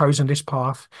 We've chosen this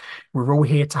path. We're all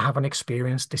here to have an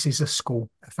experience. This is a school,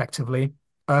 effectively.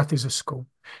 Earth is a school.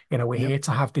 We're Yep. here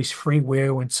to have this free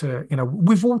will and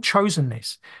we've all chosen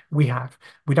this. We have.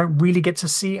 We don't really get to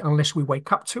see it unless we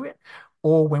wake up to it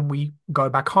or when we go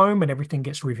back home and everything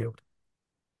gets revealed.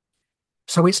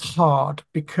 So it's hard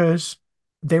because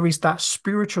there is that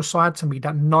spiritual side to me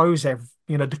that knows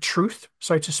the truth,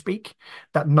 so to speak,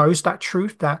 that knows that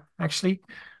truth that actually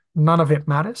none of it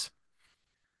matters.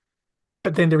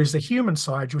 But then there is the human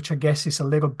side, which I guess is a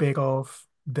little bit of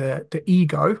the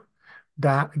ego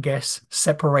that I guess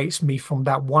separates me from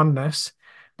that oneness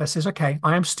that says, okay,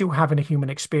 I am still having a human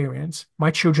experience. My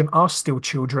children are still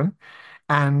children,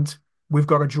 and we've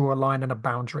got to draw a line and a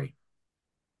boundary.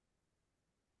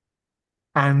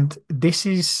 And this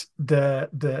is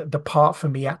the part for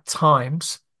me at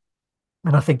times,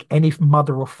 and I think any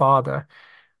mother or father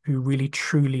who really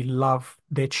truly love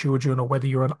their children, or whether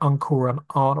you're an uncle or an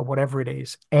aunt or whatever it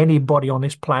is, anybody on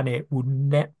this planet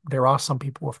would there are some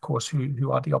people, of course,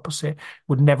 who are the opposite,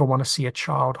 would never want to see a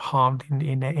child harmed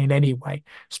in any way,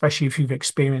 especially if you've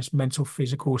experienced mental,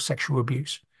 physical, sexual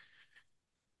abuse.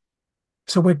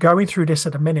 So we're going through this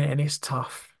at the minute and it's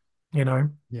tough, you know.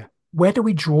 Yeah. Where do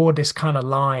we draw this kind of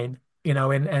line,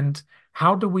 and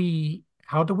how do we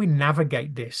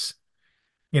navigate this,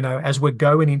 as we're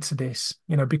going into this,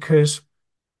 because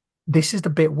this is the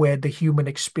bit where the human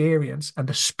experience and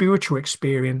the spiritual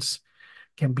experience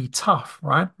can be tough,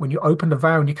 right? When you open the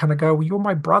veil and you kind of go, well, you're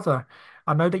my brother.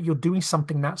 I know that you're doing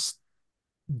something that's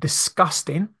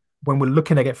disgusting when we're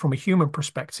looking at it from a human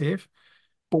perspective,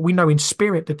 but we know in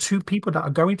spirit, the two people that are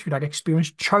going through that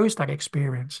experience chose that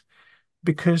experience,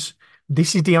 because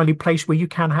this is the only place where you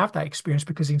can have that experience,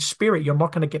 because in spirit, you're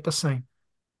not going to get the same.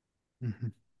 Mm-hmm.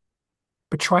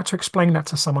 But try to explain that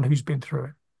to someone who's been through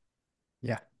it.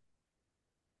 Yeah.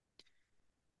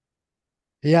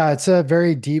 Yeah, it's a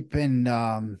very deep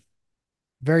and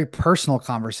very personal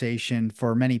conversation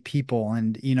for many people.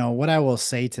 And what I will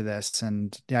say to this,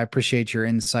 and I appreciate your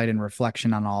insight and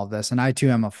reflection on all of this. And I too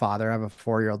am a father. I have a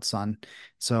 4-year-old son.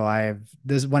 So I have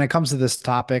this, when it comes to this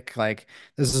topic, like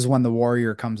this is when the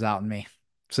warrior comes out in me.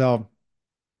 So,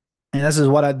 and this is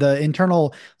what the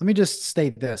internal, let me just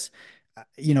state this.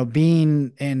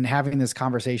 Being and having this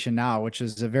conversation now, which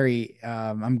is a very,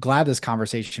 I'm glad this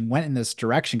conversation went in this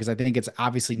direction, because I think it's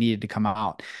obviously needed to come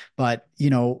out. But,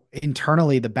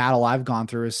 internally, the battle I've gone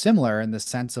through is similar in the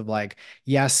sense of like,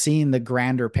 yes, seeing the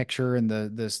grander picture and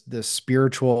the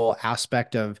spiritual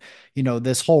aspect of,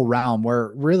 this whole realm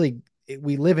where really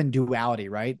we live in duality,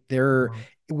 right? Mhm.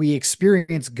 We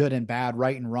experience good and bad,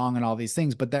 right and wrong, and all these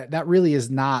things, but that really is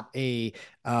not a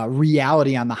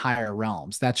reality on the higher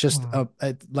realms. That's just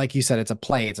Mhm. like you said, it's a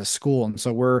play, it's a school. And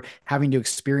so we're having to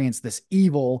experience this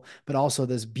evil, but also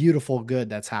this beautiful good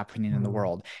that's happening in the Mhm.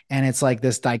 world. And it's like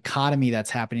this dichotomy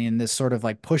that's happening in this sort of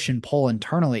like push and pull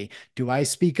internally. Do I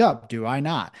speak up? Do I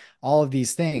not? All of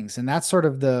these things. And that's sort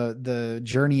of the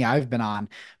journey I've been on.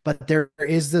 But there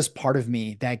is this part of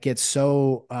me that gets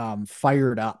so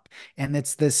fired up. And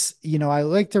it's this, I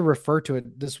like to refer to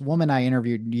it. This woman I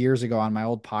interviewed years ago on my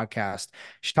old podcast,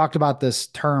 she talked about this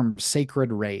term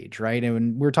sacred rage, right?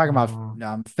 And we were talking about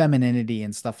Mhm. femininity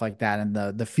and stuff like that, and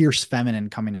the fierce feminine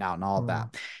coming out and all of Mhm.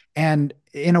 that. And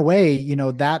in a way,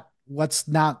 that let's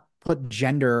not put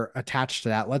gender attached to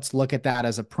that. Let's look at that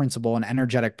as a principle, an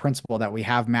energetic principle that we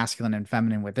have masculine and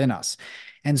feminine within us.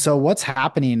 And so what's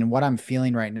happening and what I'm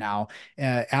feeling right now,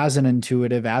 as an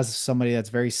intuitive, as somebody that's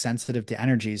very sensitive to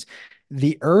energies,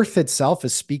 the earth itself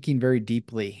is speaking very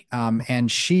deeply.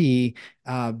 And she,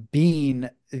 being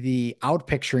the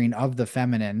outpicturing of the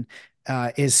feminine,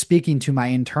 is speaking to my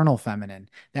internal feminine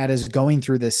that is going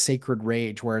through this sacred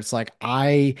rage where it's like,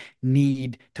 I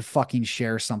need to fucking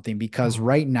share something, because Mhm.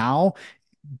 right now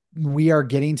we are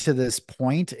getting to this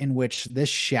point in which this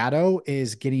shadow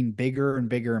is getting bigger and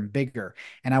bigger and bigger.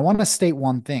 And I want to state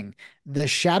one thing: the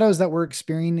shadows that we're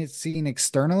experiencing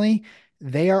externally,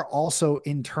 they are also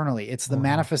internally. It's the Mhm.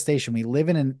 manifestation. We live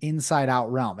in an inside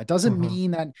out realm. It doesn't Mhm.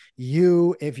 mean that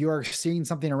if you are seeing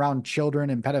something around children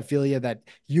and pedophilia, that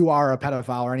you are a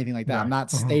pedophile or anything like that. I'm No. not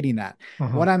Mhm. stating that.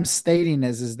 What Mhm. I'm stating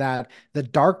is that the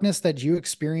darkness that you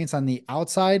experience on the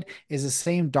outside is the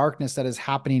same darkness that is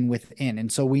happening within.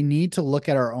 And so we need to look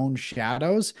at our own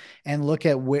shadows and look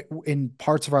at in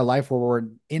parts of our life where we're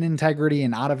in integrity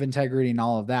and out of integrity and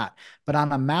all of that. But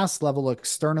on a mass level,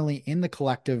 externally in the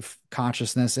collective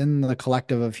consciousness, in the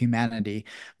collective of humanity,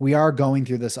 we are going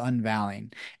through this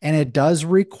unveiling. And it does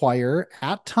require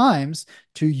at times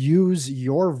to use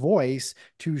your voice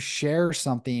to share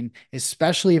something,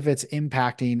 especially if it's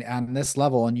impacting on this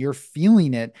level and you're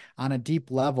feeling it on a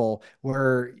deep level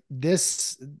where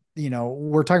this,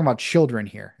 we're talking about children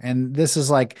here. And this is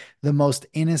like the most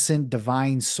innocent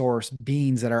divine source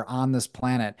beings that are on this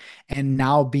planet, and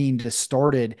now being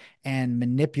distorted and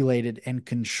manipulated and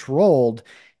controlled.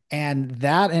 And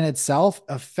that in itself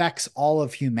affects all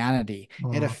of humanity.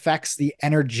 It Mhm. affects the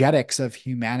energetics of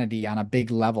humanity on a big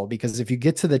level, because if you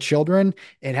get to the children,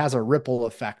 it has a ripple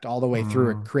effect all the way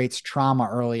through. It Mhm. creates trauma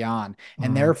early on.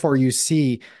 And Mhm. therefore, you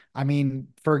see, I mean,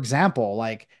 for example,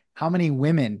 like how many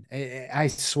women, I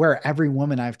swear, every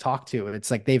woman I've talked to,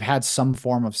 it's like they've had some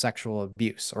form of sexual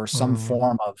abuse or some Mhm.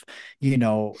 form of,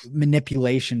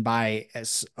 manipulation by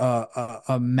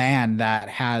a man that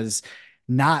has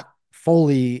not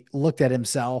fully looked at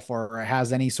himself or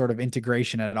has any sort of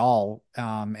integration at all.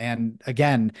 And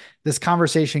again, this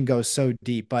conversation goes so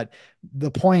deep, but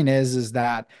the point is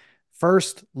that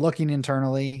first looking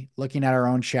internally, looking at our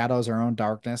own shadows, our own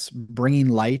darkness, bringing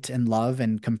light and love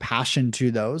and compassion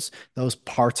to those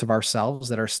parts of ourselves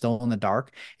that are still in the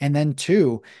dark. And then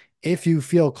two, if you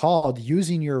feel called,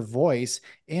 using your voice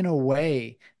in a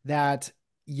way that,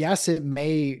 yes, it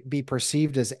may be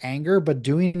perceived as anger, but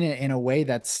doing it in a way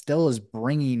that still is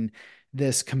bringing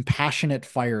this compassionate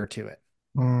fire to it.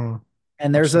 Mm,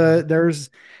 And absolutely.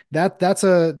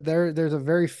 there's a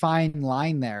very fine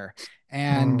line there.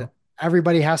 And Mm,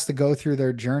 everybody has to go through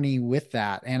their journey with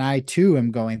that. And I too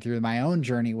am going through my own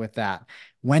journey with that.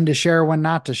 When to share, when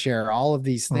not to share, all of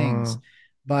these things. mm,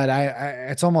 But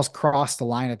it's almost crossed the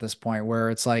line at this point where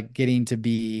it's like getting to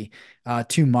be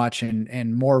too much,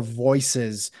 and more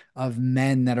voices of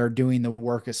men that are doing the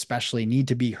work, especially, need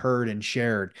to be heard and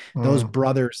shared. Those mm,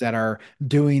 brothers that are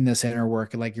doing this inner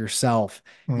work, like yourself,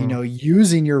 mm,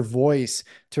 using your voice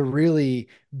to really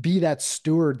be that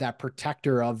steward, that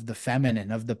protector of the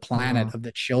feminine, of the mm, planet, of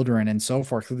the children, and so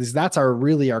forth. Because that's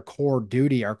our core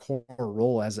duty, our core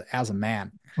role as a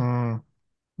man. mm.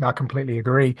 I completely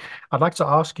agree. I'd like to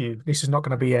ask you, this is not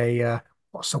going to be a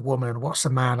what's a woman, what's a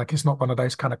man? Like it's not one of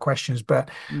those kind of questions,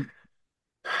 but Mm.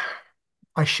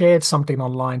 I shared something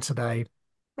online today,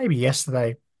 maybe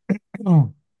yesterday.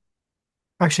 Mm.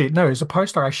 Actually, no, it's a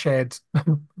poster I shared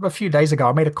a few days ago.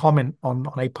 I made a comment on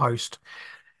a post,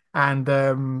 and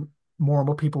more and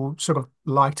more people sort of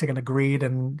liked it and agreed,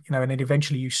 and and then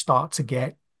eventually you start to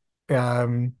get,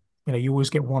 you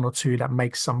always get one or two that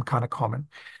make some kind of comment.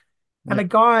 And the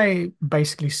Yep. guy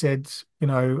basically said,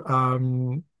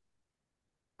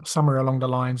 somewhere along the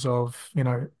lines of,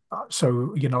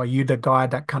 so, are you the guy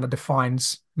that kind of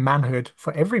defines manhood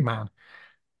for every man?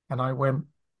 And I went,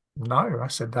 no. I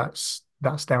said, that's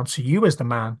down to you as the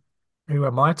man. Who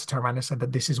am I to turn around and say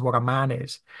that this is what a man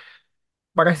is?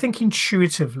 But I think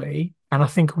intuitively, and I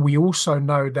think we also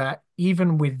know that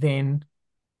even within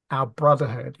our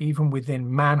brotherhood, even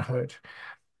within manhood,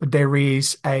 there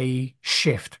is a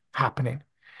shift happening.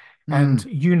 And Mm.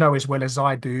 you know as well as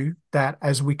I do that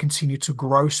as we continue to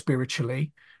grow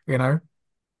spiritually, you know,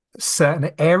 certain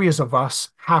areas of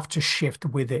us have to shift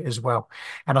with it as well.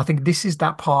 And I think this is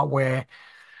that part where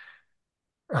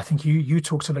I think you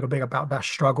talked a little bit about that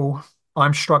struggle.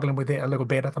 I'm struggling with it a little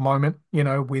bit at the moment,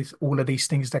 with all of these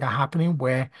things that are happening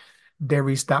where there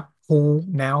is that pull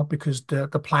now because the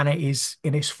planet is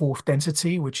in its fourth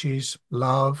density, which is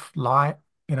love, light,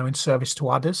 in service to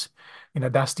others.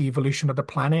 That's the evolution of the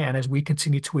planet. And as we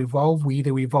continue to evolve, we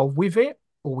either evolve with it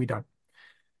or we don't.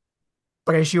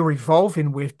 But as you're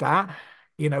evolving with that,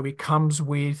 it comes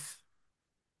with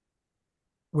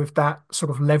that sort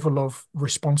of level of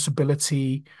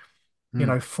responsibility,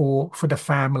 Mm. for the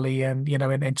family and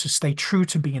and to stay true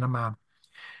to being a man.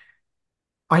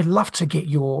 I'd love to get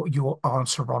your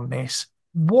answer on this.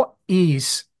 What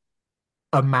is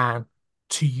a man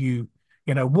to you?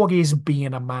 What is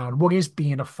being a man? What is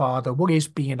being a father? What is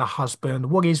being a husband?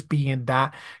 What is being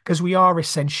that? Because we are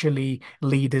essentially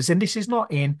leaders, and this is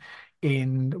not in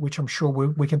which I'm sure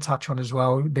we can touch on as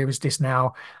well. There is this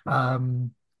now.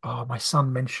 Oh, my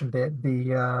son mentioned it.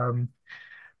 The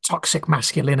toxic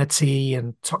masculinity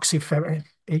and toxic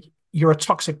femininity. You're a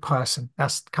toxic person.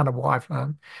 That's kind of what I've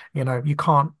learned. You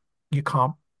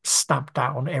can't stamp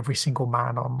that on every single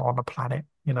man on the planet.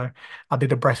 I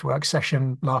did a breathwork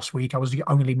session last week. I was the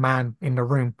only man in the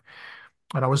room,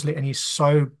 and and it's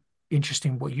so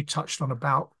interesting what you touched on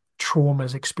about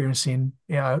traumas experiencing,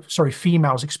 sorry,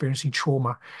 females experiencing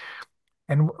trauma.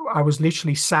 And I was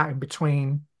literally sat in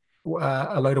between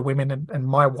a load of women, and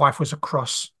my wife was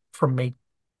across from me,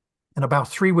 and about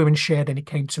three women shared, and it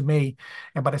came to me.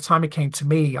 And by the time it came to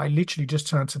me, I literally just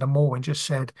turned to them all and just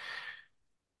said,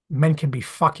 men can be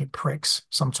fucking pricks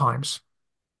sometimes.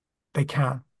 They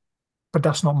can. But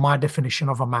that's not my definition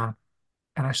of a man.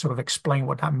 And I sort of explained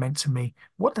what that meant to me.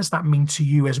 What does that mean to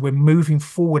you as we're moving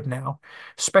forward now,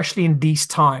 especially in these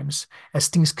times, as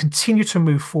things continue to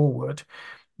move forward?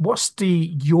 What's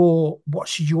your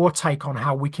take on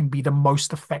how we can be the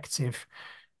most effective,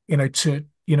 to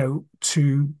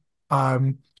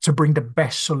bring the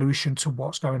best solution to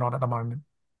what's going on at the moment?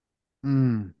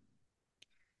 Mm.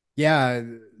 Yeah,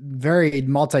 very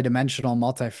multidimensional,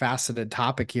 multifaceted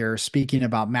topic here, speaking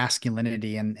about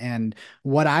masculinity. And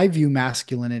what I view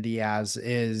masculinity as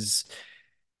is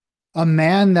a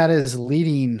man that is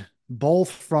leading both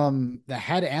from the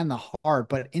head and the heart,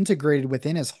 but integrated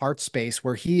within his heart space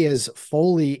where he is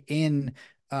fully in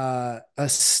a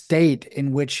state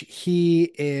in which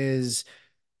he is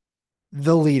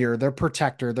the leader, their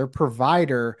protector, their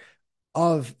provider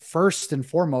of first and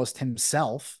foremost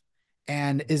himself,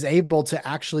 and is able to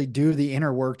actually do the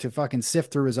inner work to fucking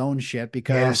sift through his own shit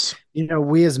because Yes.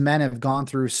 we as men have gone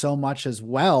through so much as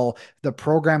well, the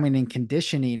programming and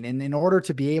conditioning, and in order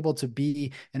to be able to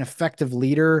be an effective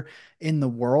leader in the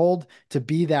world, to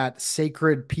be that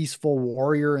sacred peaceful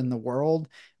warrior in the world,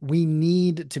 we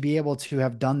need to be able to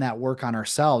have done that work on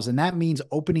ourselves, and that means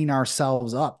opening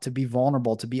ourselves up to be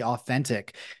vulnerable, to be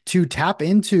authentic, to tap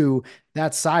into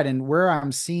that side. And where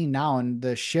I'm seeing now and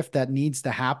the shift that needs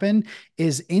to happen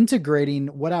is integrating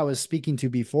what I was speaking to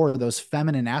before, those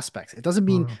feminine aspects. It doesn't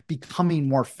mean Mm, becoming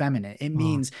more feminine. It mm,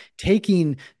 means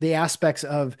taking the aspects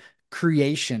of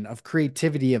creation, of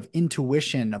creativity, of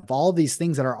intuition, of all these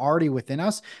things that are already within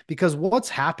us. Because what's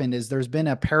happened is there's been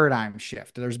a paradigm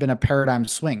shift, there's been a paradigm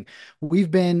swing.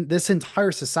 This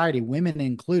entire society, women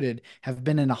included, have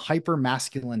been in a hyper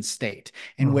masculine state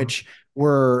in mhm, which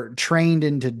we're trained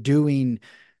into doing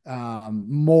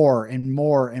more and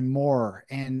more and more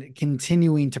and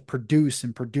continuing to produce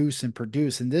and produce and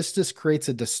produce. And this just creates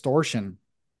a distortion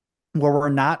where we're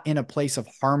not in a place of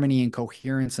harmony and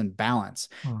coherence and balance.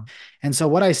 mm, And so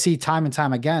what I see time and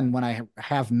time again when I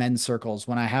have men's circles,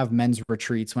 when I have men's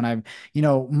retreats, when I've,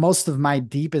 most of my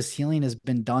deepest healing has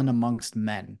been done amongst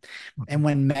men. mhm. And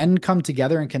when men come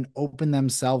together and can open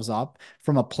themselves up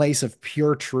from a place of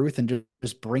pure truth and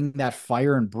just bring that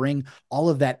fire and bring all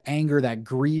of that anger, that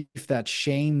grief, that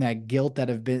shame, that guilt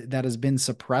that has been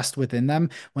suppressed within them,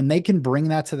 when they can bring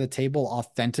that to the table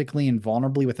authentically and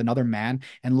vulnerably with another man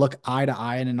and look eye to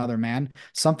eye in another man,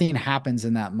 something happens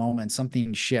in that moment,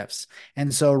 something shifts.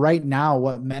 And so right now,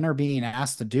 what men are being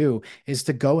asked to do is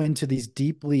to go into these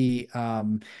deeply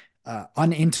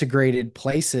unintegrated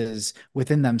places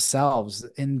within themselves,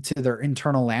 into their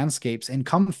internal landscapes, and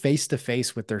come face to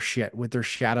face with their shit, with their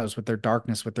shadows, with their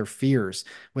darkness, with their fears,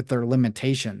 with their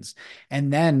limitations.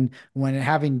 And then, when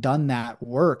having done that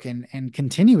work and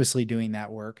continuously doing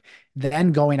that work,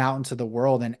 then going out into the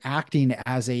world and acting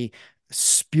as a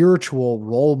spiritual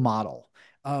role model,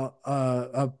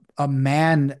 a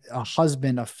man, a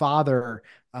husband, a father,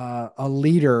 a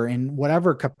leader in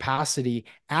whatever capacity,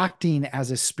 acting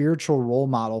as a spiritual role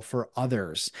model for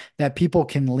others that people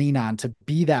can lean on to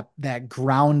be that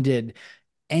grounded,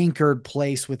 anchored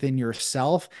place within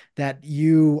yourself, that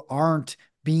you aren't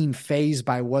being phased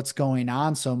by what's going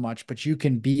on so much, but you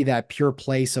can be that pure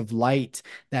place of light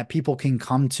that people can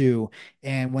come to,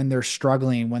 and when they're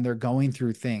struggling, when they're going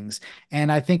through things.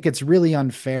 And I think it's really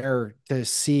unfair to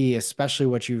see, especially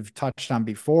what you've touched on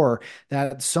before,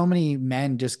 that so many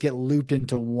men just get looped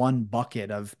into one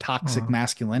bucket of toxic Mm,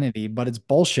 masculinity, but it's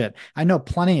bullshit. I know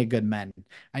plenty of good men.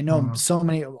 I know mm, so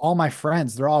many, all my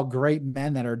friends, they're all great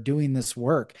men that are doing this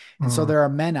work. And so mm, there are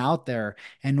men out there,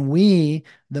 and we,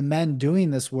 the men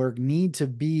doing this work, need to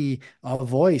be a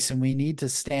voice, and we need to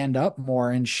stand up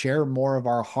more and share more of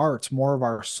our hearts, more of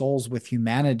our souls with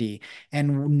humanity,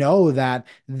 and know that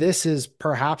this is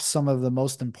perhaps some of the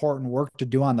most important work to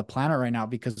do on the planet right now,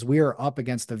 because we are up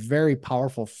against a very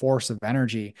powerful force of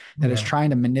energy that is yeah. trying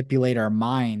to manipulate our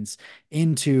minds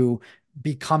into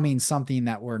becoming something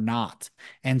that we're not.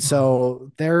 And Mm.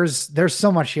 so there's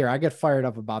so much here. I get fired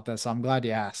up about this. So I'm glad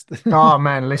you asked. Oh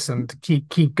man, listen,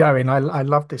 keep going. I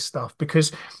love this stuff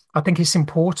because I think it's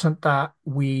important that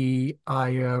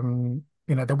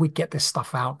that we get this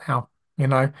stuff out now. You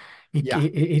know, Yeah.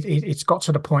 it's got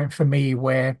to the point for me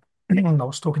where I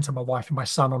was talking to my wife and my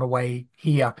son on the way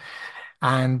here,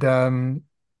 and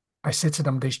I said to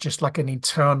them, "There's just like an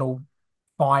internal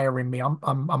fire in me.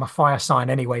 I'm a fire sign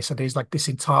anyway, so there's like this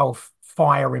entire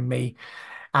fire in me,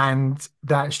 and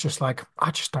that's just like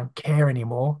I just don't care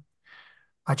anymore.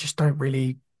 I just don't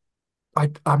really.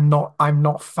 I'm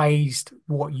not phased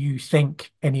what you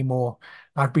think anymore.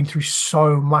 I've been through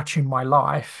so much in my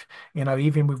life,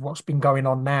 even with what's been going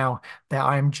on now, that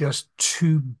I'm just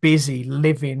too busy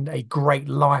living a great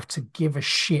life to give a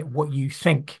shit what you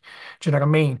think. Do you know what I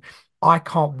mean? I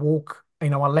can't walk,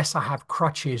 unless I have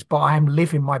crutches, but I am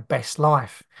living my best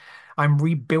life. I'm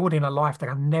rebuilding a life that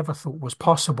I never thought was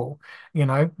possible.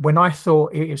 When I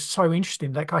thought it is so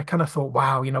interesting, like I kind of thought,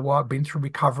 wow, you know what, I've been through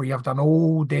recovery, I've done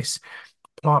all this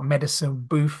plant medicine,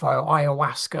 bufo,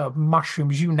 ayahuasca,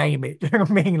 mushrooms, you name it. You know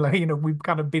what I mean? Like, we've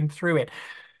kind of been through it,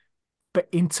 but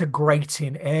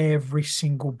integrating every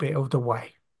single bit of the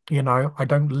way. I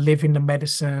don't live in the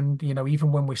medicine,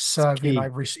 even when we're It's serving,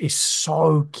 key. it's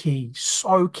so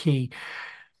key,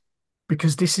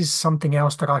 because this is something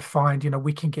else that I find,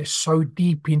 we can get so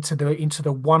deep into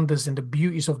the wonders and the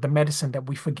beauties of the medicine that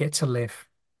we forget to live.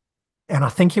 And I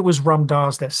think it was Ram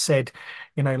Dass that said,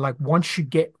 like once you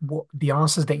get what the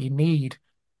answers that you need,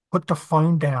 Put the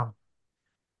phone down.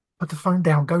 Put the phone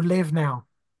down. Go live now.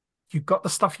 You've got the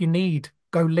stuff you need.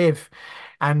 Go live.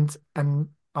 And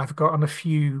I've gotten a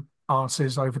few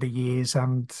answers over the years,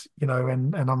 and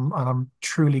I'm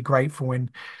truly grateful.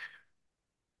 And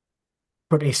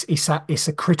but it's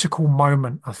a critical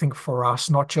moment, I think, for us,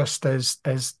 not just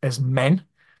as men,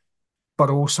 but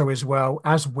also as well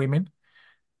as women,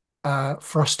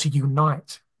 for us to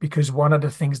unite. Because one of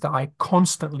the things that I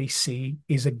constantly see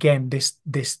is, again, this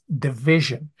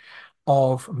division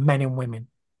of men and women,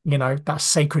 that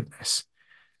sacredness.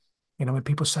 When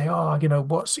people say, "Oh,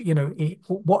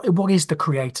 what is the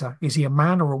creator? Is he a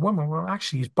man or a woman?" Well,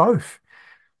 actually, he's both.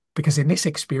 Because in this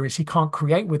experience, he can't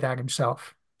create without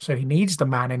himself. So he needs the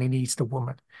man and he needs the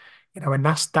woman. And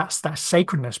that's that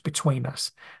sacredness between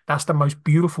us. That's the most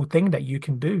beautiful thing that you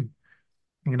can do,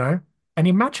 you know. And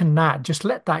imagine that. Just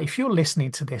let that, if you're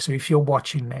listening to this or if you're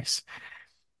watching this,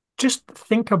 just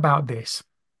think about this.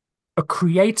 A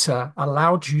creator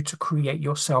allowed you to create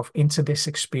yourself into this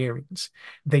experience.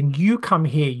 Then you come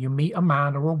here, you meet a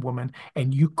man or a woman,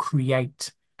 and you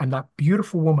create. And that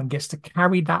beautiful woman gets to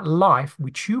carry that life,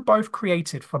 which you both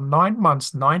created for 9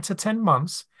 months, 9 to 10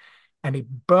 months, and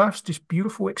it births this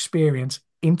beautiful experience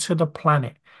into the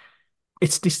planet.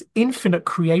 It's this infinite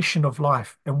creation of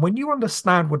life. And when you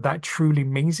understand what that truly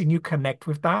means and you connect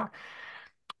with that,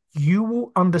 you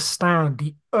will understand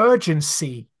the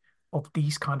urgency of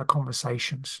these kind of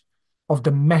conversations, of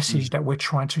the message Mm. that we're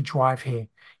trying to drive here.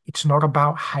 It's not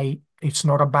about hate. It's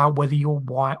not about whether you're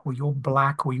white or you're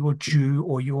black or you're Jew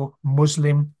or you're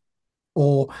Muslim,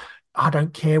 or I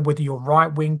don't care whether you're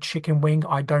right wing, chicken wing.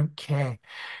 I don't care.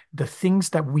 The things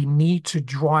that we need to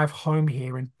drive home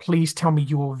here, and please tell me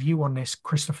your view on this,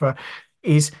 Christopher,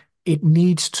 is it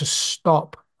needs to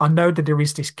stop. I know that there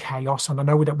is this chaos, and I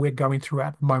know that we're going through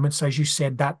at the moment. So as you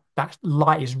said, that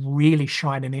light is really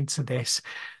shining into this.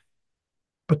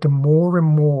 But the more and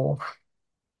more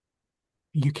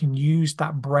you can use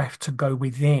that breath to go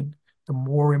within, the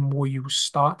more and more you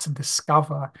start to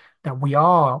discover that we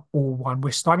are all one.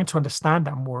 We're starting to understand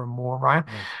that more and more, right?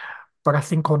 Yeah. But I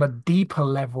think on a deeper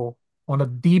level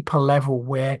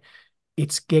where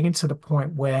it's getting to the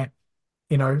point where,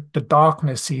 the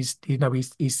darkness is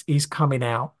coming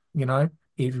out,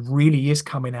 it really is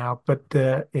coming out. But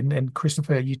and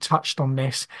Christopher, you touched on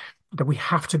this, that we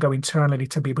have to go internally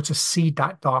to be able to see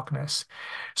that darkness.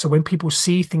 So when people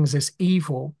see things as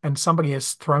evil, and somebody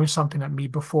has thrown something at me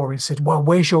before and said, "Well,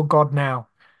 where's your God now?"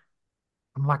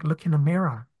 I'm like, look in the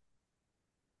mirror,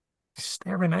 he's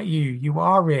staring at you. You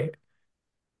are it.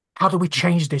 How do we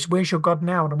change this? Where's your God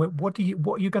now? And I went, what are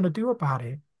you going to do about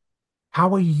it?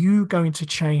 How are you going to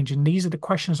change? And these are the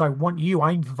questions I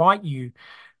invite you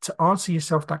to answer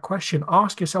yourself that question.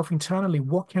 Ask yourself internally,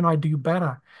 what can I do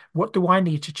better? What do I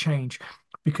need to change?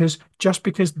 Because just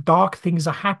because dark things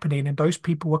are happening and those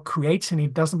people are creating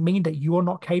it doesn't mean that you're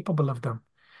not capable of them.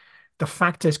 The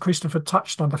fact, as Christopher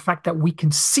touched on, the fact that we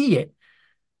can see it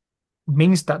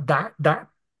means that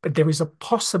there is a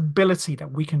possibility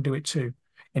that we can do it too.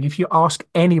 And if you ask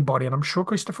anybody, and I'm sure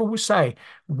Christopher will say,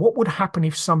 what would happen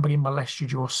if somebody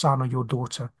molested your son or your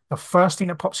daughter? The first thing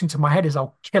that pops into my head is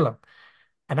I'll kill them.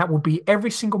 And that would be every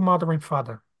single mother and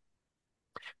father.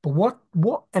 But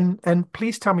and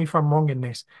please tell me if I'm wrong in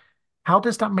this. How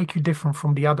does that make you different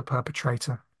from the other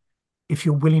perpetrator if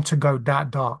you're willing to go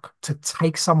that dark to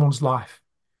take someone's life?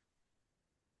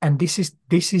 And this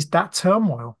is that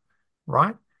turmoil,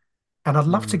 right? And I'd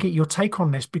love to Mm. get your take on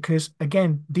this because,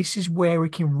 again, this is where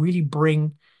it can really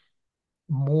bring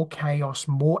more chaos,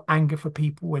 more anger for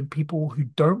people, and people who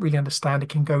don't really understand it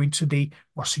can go into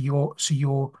well, so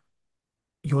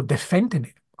you're defending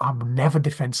it. I'll never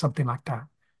defend something like that.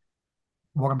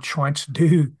 What I'm trying to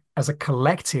do as a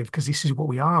collective, because this is what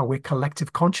we are, we're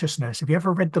collective consciousness. Have you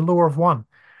ever read The Law of One?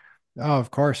 Oh, of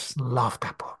course. Love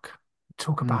that book.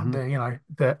 Talk about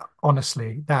Hmm.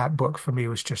 honestly, that book for me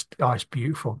was just, oh, it's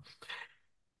beautiful.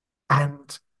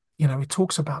 And, it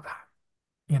talks about that,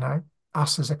 you know,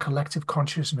 us as a collective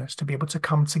consciousness to be able to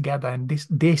come together. And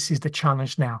this is the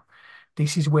challenge now.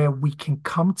 This is where we can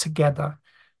come together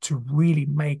to really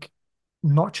make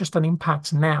not just an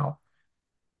impact now,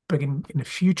 but in the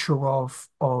future of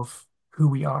who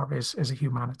we are as a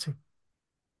humanity.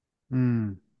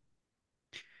 Mm.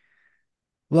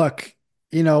 Look,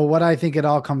 what I think it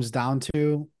all comes down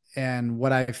to, and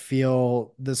what I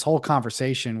feel this whole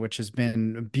conversation, which has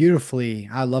been beautifully,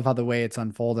 I love how the way it's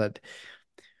unfolded.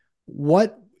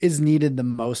 What is needed the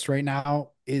most right now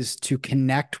is to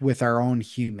connect with our own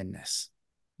humanness.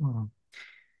 Mm,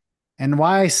 And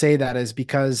why I say that is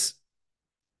because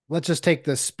let's just take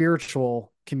the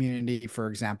spiritual community, for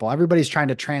example. Everybody's trying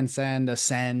to transcend,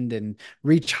 ascend, and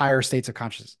reach higher states of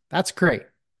consciousness. That's great.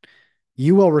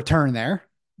 You will return there.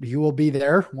 You will be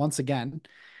there once again.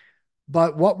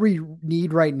 But what we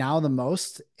need right now the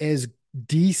most is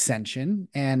descension.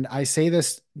 And I say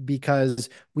this because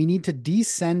we need to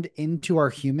descend into our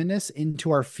humanness,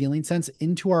 into our feeling sense,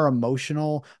 into our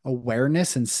emotional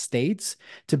awareness and states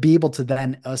to be able to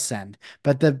then ascend.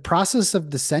 But the process of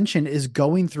descension is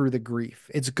going through the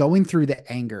grief, it's going through the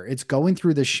anger, it's going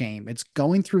through the shame, it's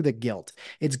going through the guilt,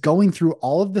 it's going through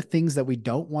all of the things that we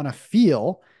don't want to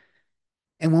feel.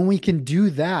 And when we can do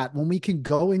that, when we can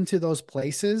go into those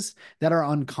places that are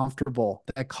uncomfortable,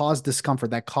 that cause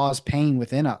discomfort, that cause pain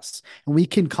within us, and we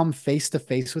can come face to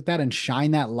face with that and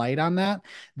shine that light on that,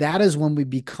 that is when we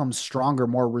become stronger,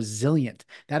 more resilient.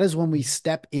 That is when we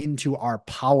step into our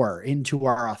power, into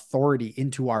our authority,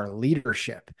 into our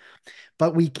leadership.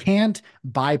 But we can't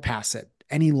bypass it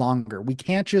any longer. We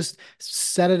can't just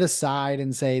set it aside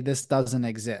and say this doesn't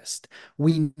exist.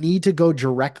 We need to go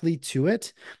directly to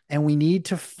it, and we need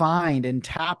to find and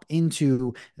tap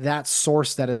into that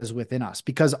source that is within us,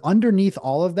 because underneath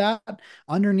all of that,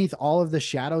 underneath all of the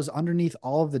shadows, underneath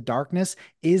all of the darkness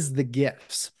is the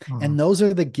gifts. And those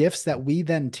are the gifts that we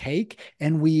then take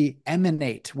and we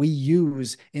emanate, we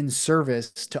use in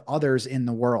service to others in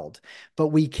the world. But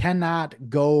we cannot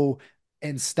go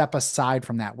and step aside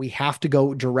from that. We have to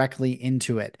go directly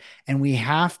into it. And we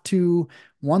have to,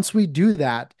 once we do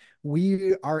that,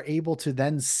 we are able to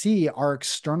then see our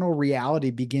external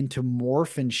reality begin to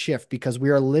morph and shift, because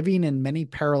we are living in many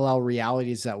parallel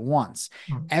realities at once.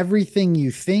 Everything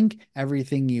you think,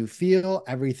 everything you feel,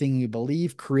 everything you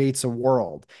believe creates a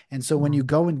world. And so when you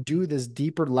go and do this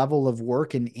deeper level of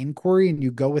work and inquiry, and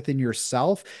you go within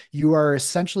yourself, you are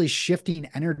essentially shifting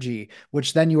energy,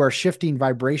 which then you are shifting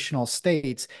vibrational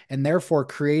states, and therefore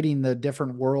creating the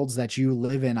different worlds that you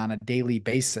live in on a daily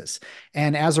basis.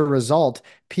 And as a result,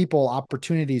 people,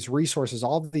 opportunities, resources,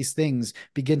 all of these things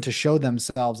begin to show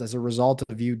themselves as a result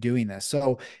of you doing this.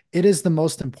 So it is the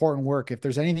most important work. If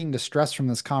there's anything to stress from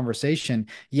this conversation,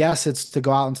 yes, it's to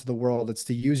go out into the world. It's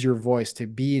to use your voice, to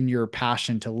be in your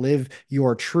passion, to live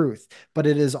your truth. But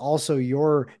it is also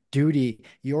your duty,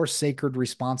 your sacred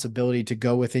responsibility to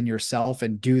go within yourself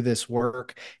and do this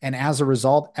work. And as a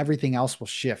result, everything else will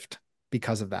shift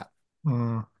because of that.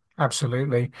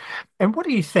 Absolutely. And what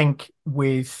do you think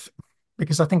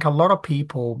because I think a lot of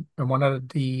people, and one of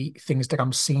the things that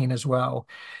I'm seeing as well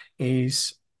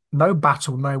is no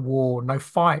battle, no war, no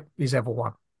fight is ever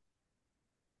won.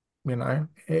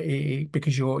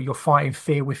 Because you're fighting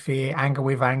fear with fear, anger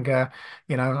with anger,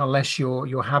 unless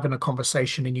you're having a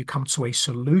conversation and you come to a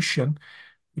solution,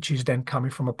 which is then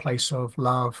coming from a place of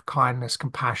love, kindness,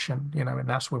 compassion, and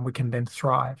that's when we can then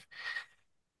thrive.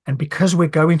 And because we're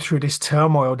going through this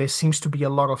turmoil, there seems to be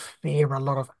a lot of fear, a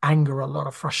lot of anger, a lot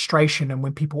of frustration. And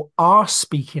when people are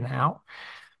speaking out,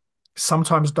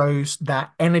 sometimes that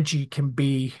energy can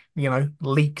be,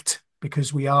 leaked,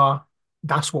 because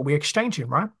that's what we're exchanging,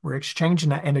 right? We're exchanging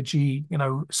that energy,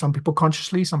 some people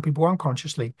consciously, some people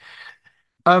unconsciously.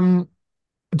 The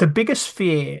biggest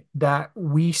fear that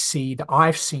we see, that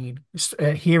I've seen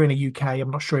here in the UK, I'm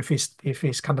not sure if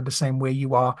it's kind of the same where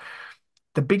you are.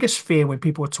 The biggest fear when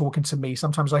people are talking to me,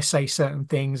 sometimes I say certain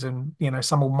things and,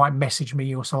 someone might message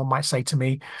me or someone might say to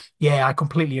me, yeah, I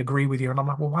completely agree with you. And I'm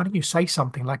like, well, why don't you say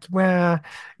something? Like, well,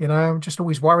 I'm just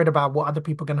always worried about what other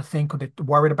people are going to think, or they're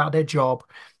worried about their job,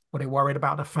 or they're worried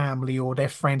about their family or their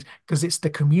friends, because it's the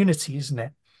community, isn't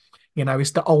it?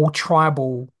 It's the old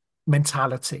tribal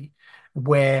mentality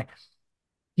where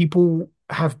people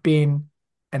have been,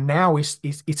 and now it's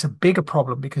a bigger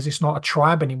problem because it's not a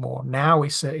tribe anymore. Now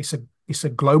it's a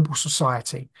global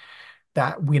society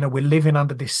that we're living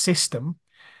under this system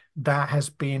that has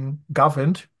been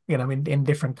governed, in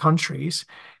different countries.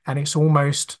 And it's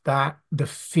almost that the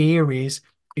fear is,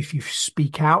 if you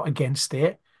speak out against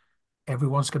it,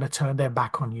 everyone's going to turn their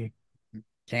back on you.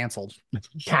 Canceled.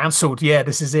 Yeah,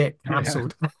 this is it.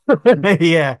 Canceled.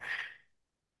 Yeah.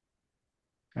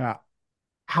 Yeah.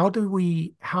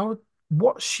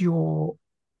 What's your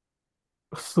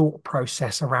thought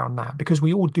process around that? Because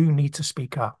we all do need to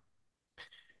speak up.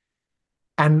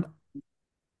 And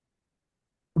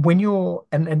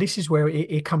and this is where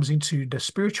it comes into the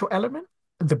spiritual element,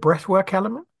 the breathwork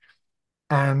element,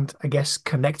 and I guess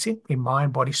connecting in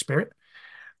mind, body, spirit,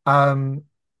 to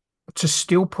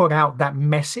still put out that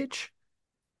message,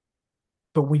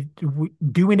 but we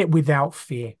doing it without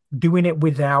fear, doing it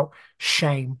without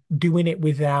shame, doing it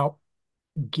without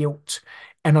guilt,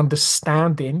 and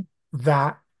understanding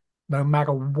that no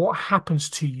matter what happens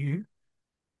to you,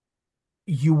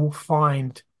 you will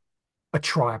find a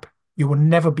tribe. you will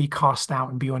never be cast out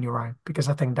and be on your own, because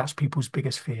I think that's people's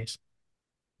biggest fears.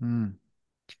 Mm.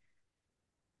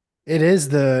 It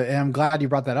is and I'm glad you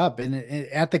brought that up. And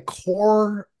at the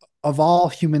core of all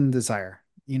human desire,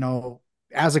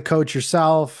 as a coach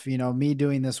yourself, me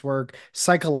doing this work,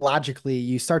 psychologically,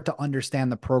 you start to understand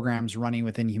the programs running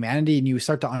within humanity and you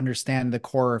start to understand the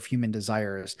core of human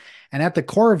desires. And at the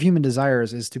core of human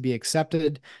desires is to be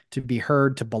accepted, to be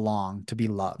heard, to belong, to be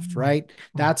loved, Mm, right?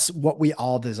 mm, That's what we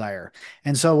all desire.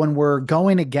 And so when we're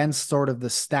going against sort of the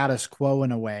status quo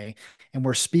in a way, and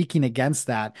we're speaking against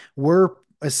that, we're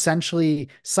essentially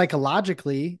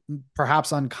psychologically,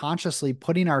 perhaps unconsciously,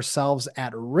 putting ourselves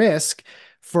at risk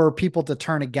for people to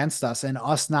turn against us and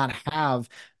us not have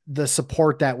the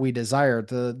support that we desire,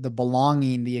 the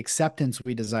belonging, the acceptance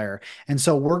we desire. And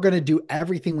so we're going to do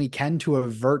everything we can to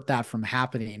avert that from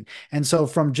happening. And so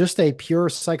from just a pure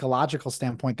psychological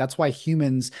standpoint, that's why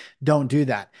humans don't do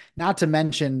that. Not to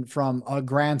mention from a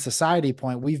grand society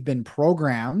point, we've been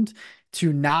programmed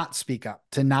to not speak up,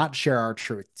 to not share our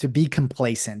truth, to be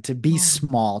complacent, to be mm,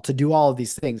 small, to do all of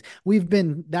these things.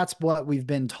 That's what we've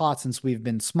been taught since we've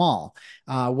been small.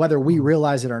 Whether we mm,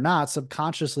 realize it or not,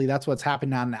 subconsciously, that's what's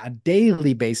happening on a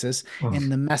daily basis in mm,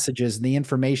 the messages and the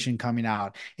information coming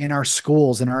out in our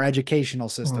schools, in our educational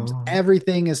systems. mm,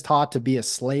 Everything is taught to be a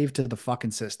slave to the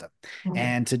fucking system mm,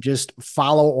 and to just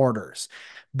follow orders.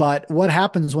 But what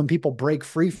happens when people break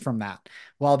free from that?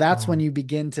 Well, that's when mm, you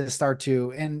begin to start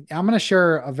to, and I'm going to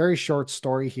share a very short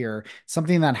story here,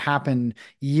 something that happened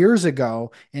years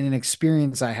ago in an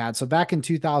experience I had. So back in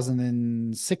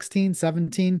 2016,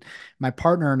 17, my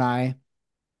partner and I,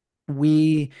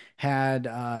 we had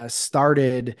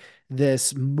started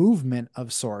this movement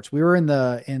of sorts. We were in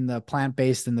the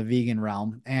plant-based and the vegan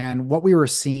realm, and what we were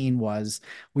seeing was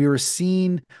we were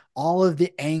seeing all of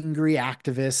the angry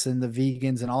activists and the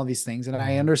vegans and all these things. And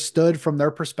I mm, understood from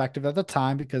their perspective at the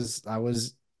time because I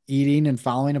was eating and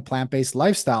following a plant-based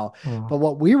lifestyle. mm, But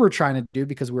what we were trying to do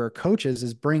because we were coaches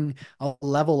is bring a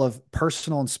level of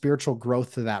personal and spiritual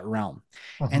growth to that realm.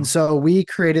 And mhm, so we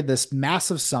created this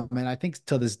massive summit. I think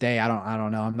to this day, I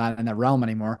don't know, I'm not in that realm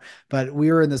anymore, but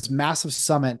we were in this massive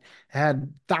summit,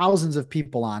 had thousands of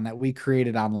people on that we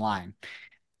created online.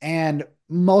 And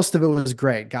most of it was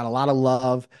great, got a lot of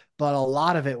love, but a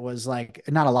lot of it was like,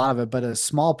 not a lot of it, but a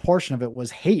small portion of it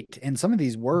was hate. And some of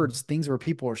these words, things where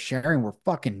people were sharing were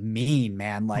fucking mean,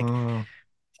 man. Like, mm,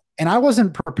 and I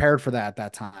wasn't prepared for that at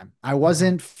that time. I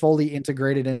mhm, wasn't fully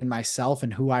integrated in myself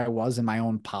and who I was in my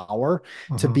own power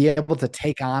to mhm, be able to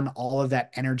take on all of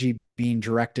that energy being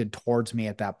directed towards me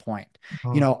at that point.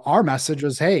 mhm, Our message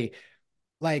was, hey,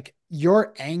 like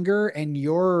your anger and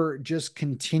your just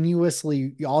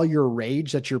continuously all your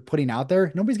rage that you're putting out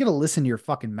there, nobody's going to listen to your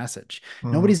fucking message.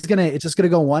 mm, It's just going to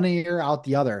go one ear out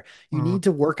the other. You mm, need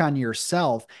to work on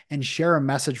yourself and share a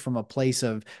message from a place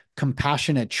of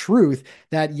compassionate truth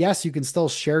that, yes, you can still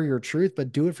share your truth,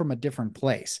 but do it from a different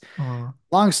place. mm,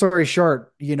 Long story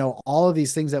short, all of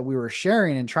these things that we were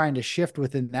sharing and trying to shift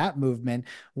within that movement,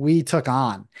 we took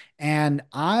on. And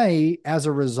I, as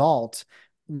a result,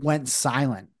 went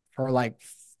silent for like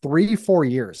 3, 4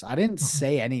 years. I didn't mhm,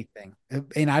 say anything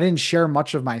and I didn't share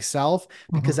much of myself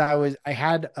because mhm, I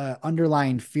had an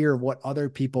underlying fear of what other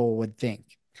people would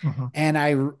think. mhm, And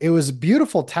it was a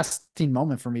beautiful testing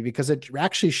moment for me because it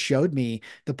actually showed me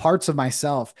the parts of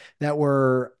myself that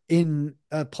were in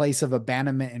a place of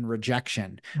abandonment and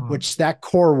rejection, mm, which that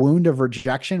core wound of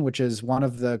rejection, which is one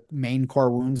of the main core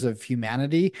wounds of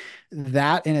humanity,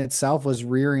 that in itself was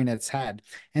rearing its head.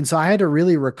 And so I had to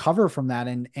really recover from that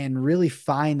and really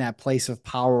find that place of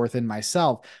power within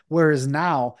myself. Whereas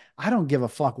now I don't give a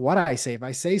fuck what I say. If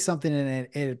I say something and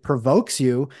it provokes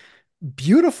you,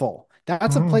 beautiful.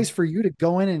 That's a mm, place for you to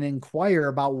go in and inquire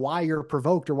about why you're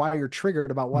provoked or why you're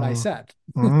triggered about what I mm, said.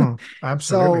 mm.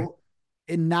 Absolutely. So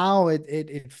and now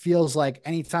it feels like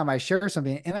anytime I share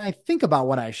something and I think about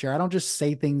what I share, I don't just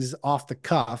say things off the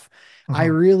cuff. I Mhm,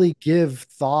 really give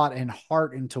thought and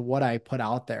heart into what I put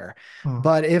out there. mm,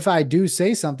 But if I do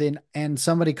say something and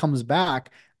somebody comes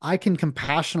back, I can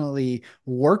compassionately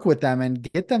work with them and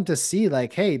get them to see,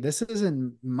 like, hey, this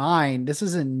isn't mine. This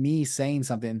isn't me saying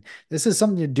something. This is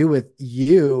something to do with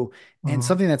you and mm,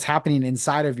 something that's happening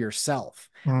inside of yourself.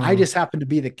 I mm, just happen to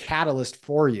be the catalyst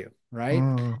for you, right?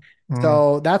 mm, mm.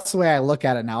 So that's the way I look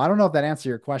at it now. I don't know if that answered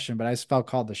your question, but I just felt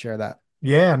called to share that.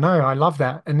 Yeah, no, I love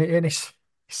that, and it's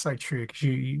so true because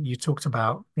you talked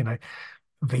about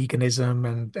veganism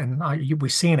and we're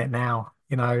seeing it now.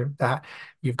 That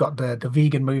you've got the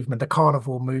vegan movement, the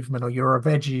carnivore movement, or you're a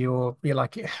veggie, or you're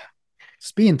like,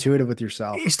 Just be intuitive with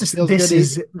yourself. it's It just feels good this to eat.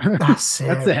 is that's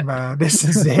That's it, it. man. This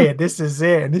is it. This is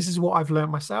it, and this is what I've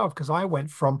learned myself because I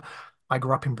went from I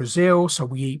grew up in Brazil, so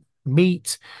we eat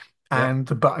meat,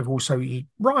 Yep. but I've also eat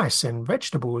rice and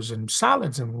vegetables and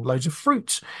salads and loads of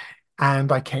fruits.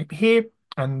 And I came here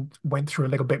and went through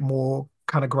a little bit more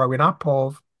kind of growing up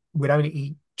of we'd only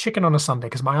eat chicken on a Sunday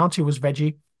because my auntie was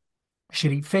veggie.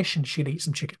 She'd eat fish and she'd eat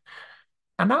some chicken.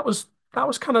 And that was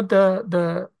kind of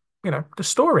the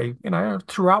story.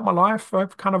 Throughout my life,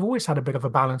 I've kind of always had a bit of a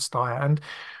balanced diet. And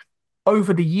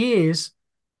over the years,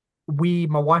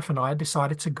 my wife and I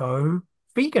decided to go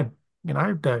vegan, the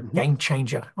Mhm. Game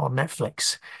Changer on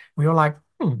Netflix. We were like,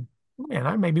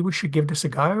 maybe we should give this a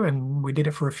go. And we did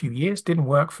it for a few years. Didn't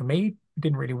work for me,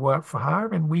 didn't really work for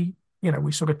her. And we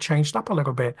sort of changed up a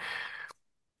little bit.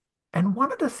 And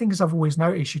one of the things I've always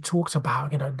noticed, you talked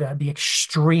about, the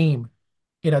extreme,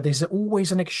 there's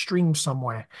always an extreme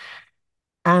somewhere.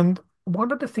 And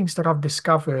one of the things that I've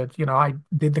discovered, I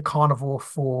did the carnivore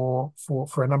for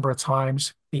a number of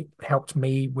times. It helped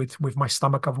me with my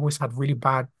stomach. I've always had really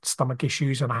bad stomach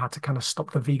issues, and I had to kind of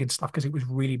stop the vegan stuff because it was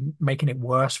really making it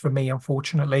worse for me,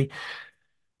 unfortunately.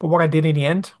 But what I did in the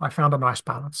end, I found a nice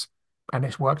balance, and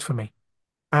it's worked for me.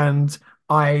 And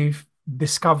I've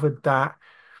discovered that,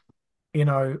 you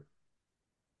know,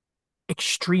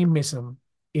 extremism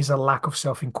is a lack of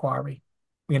self-inquiry.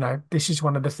 This is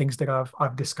one of the things that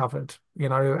I've discovered,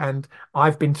 and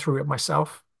I've been through it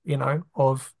myself,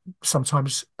 of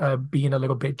sometimes being a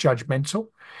little bit judgmental.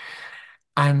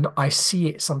 And I see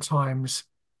it sometimes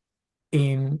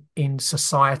in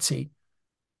society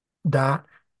that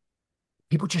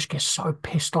people just get so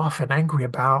pissed off and angry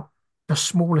about the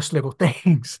smallest little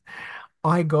things.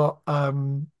 I got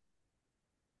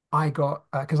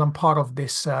because I'm part of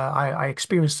this. I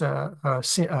experienced a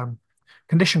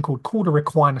condition called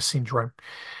Cauda-Equina syndrome,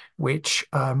 which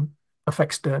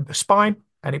affects the spine,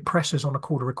 and it presses on the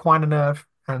Cauda-Equina nerve.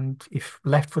 And if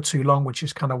left for too long, which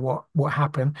is kind of what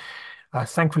happened,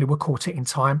 thankfully we caught it in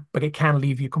time, but it can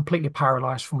leave you completely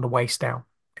paralyzed from the waist down.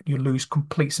 You lose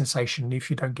complete sensation if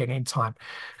you don't get it in time.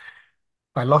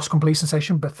 I lost complete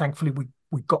sensation, but thankfully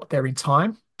we got there in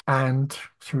time. And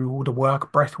through all the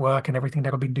work, breath work, and everything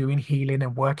that I've been doing, healing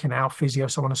and working out, physio,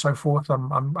 so on and so forth, I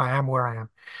am where I am.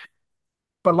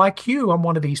 But like you, I'm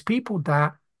one of these people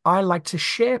that I like to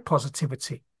share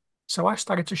positivity. So I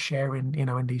started to share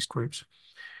in these groups.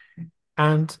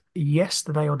 And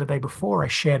yesterday or the day before, I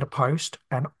shared a post,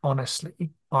 and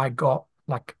honestly, I got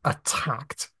like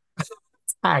attacked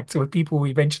with people who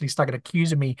eventually started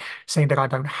accusing me, saying that I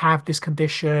don't have this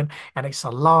condition and it's a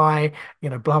lie,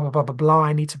 blah, blah, blah, blah, blah.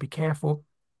 I need to be careful.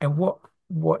 And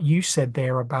what you said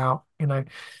there about,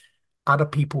 other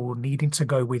people needing to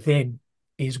go within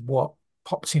is what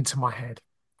pops into my head.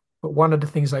 But one of the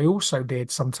things I also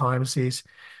did sometimes is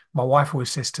my wife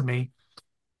always says to me,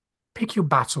 pick your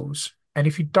battles. And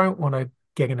if you don't want to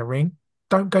get in the ring,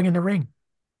 don't go in the ring.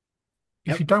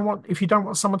 Yep. If you don't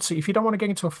want someone to, if you don't want to get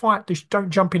into a fight, just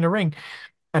don't jump in the ring.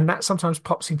 And that sometimes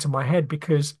pops into my head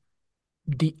because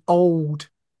the old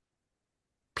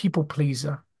people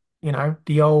pleaser,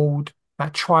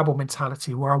 that tribal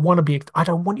mentality where I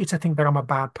don't want you to think that I'm a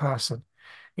bad person.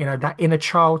 That inner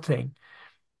child thing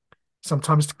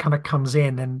sometimes kind of comes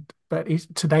in but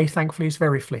today, thankfully, it's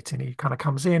very flitting. He kind of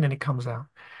comes in and he comes out.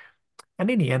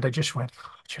 And in the end, I just went, "Oh,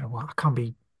 do you know what? I can't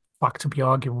be fucked to be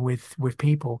arguing with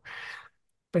people."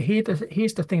 But here's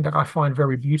the thing that I find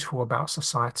very beautiful about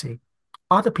society.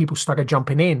 Other people started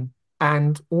jumping in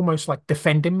and almost like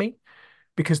defending me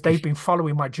because they've been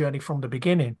following my journey from the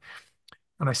beginning.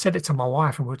 And I said it to my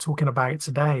wife, and we are talking about it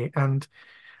today. And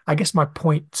I guess my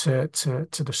point to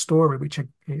the story, which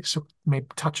it sort of maybe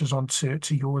touches on to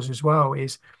yours as well,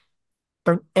 is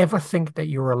don't ever think that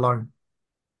you're alone.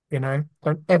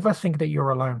 Don't ever think that you're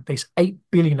alone. There's 8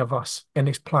 billion of us in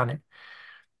this planet,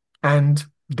 and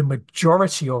the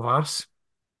majority of us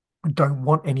don't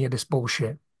want any of this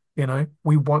bullshit.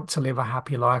 We want to live a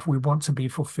happy life. We want to be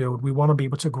fulfilled. We want to be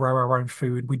able to grow our own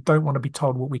food. We don't want to be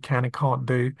told what we can and can't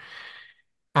do.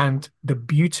 And the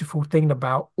beautiful thing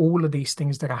about all of these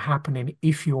things that are happening,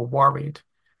 if you're worried,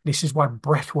 this is why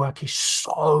breath work is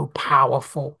so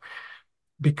powerful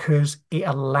because it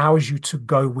allows you to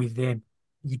go within.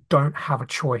 You don't have a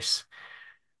choice,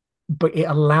 but it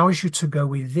allows you to go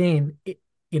within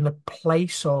in a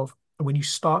place of when you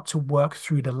start to work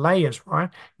through the layers, right?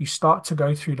 You start to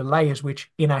go through the layers, which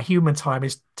in our human time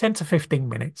is 10 to 15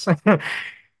 minutes.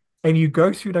 And you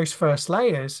go through those first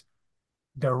layers,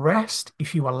 the rest,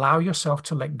 if you allow yourself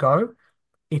to let go,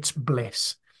 it's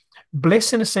bliss.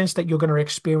 Bliss in the sense that you're going to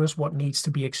experience what needs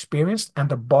to be experienced, and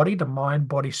the body, the mind,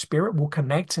 body, spirit will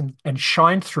connect and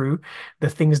shine through the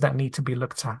things that need to be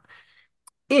looked at.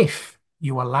 If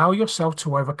you allow yourself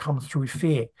to overcome through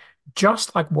fear,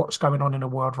 just like what's going on in the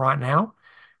world right now,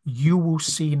 you will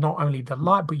see not only the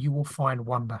light, but you will find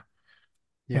wonder,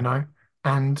 you Yeah. know?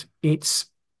 And it's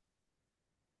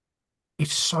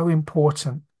so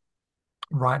important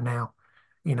right now,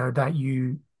 that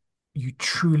you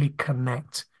truly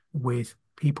connect with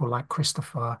people like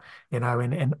Christopher,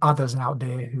 and others out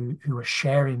there who are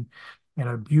sharing,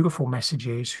 beautiful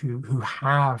messages, who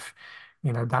have,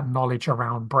 that knowledge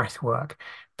around breath work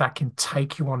that can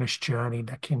take you on this journey,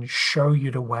 that can show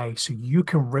you the way so you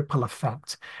can ripple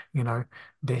effect, you know,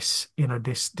 this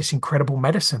incredible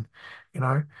medicine, you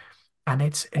know.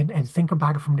 And think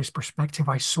about it from this perspective.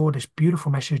 I saw this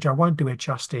beautiful message. I won't do it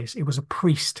justice. It was a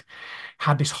priest,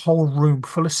 had this whole room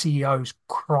full of CEOs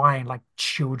crying like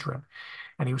children.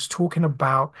 And he was talking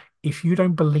about, if you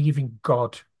don't believe in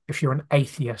God, if you're an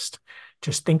atheist,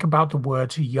 just think about the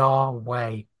words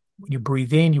Yahweh. When you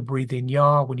breathe in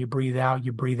Yah. When you breathe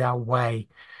out way.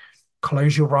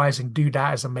 Close your eyes and do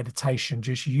that as a meditation.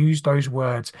 Just use those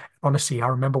words. Honestly, I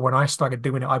remember when I started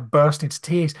doing it, I burst into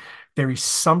tears. There is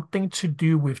something to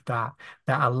do with that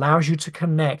that allows you to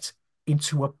connect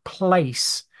into a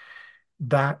place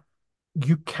that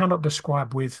you cannot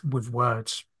describe with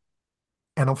words.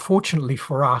 And unfortunately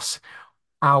for us,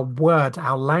 our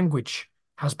language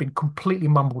has been completely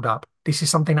mumbled up. This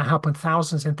is something that happened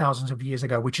thousands and thousands of years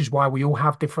ago, which is why we all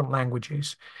have different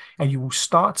languages. And you will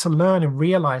start to learn and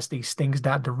realize these things,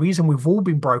 that the reason we've all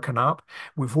been broken up,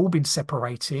 we've all been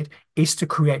separated, is to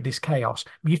create this chaos.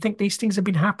 You think these things have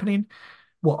been happening,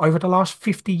 over the last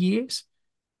 50 years?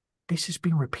 This has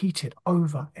been repeated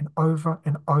over and over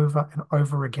and over and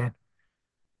over again.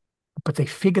 But they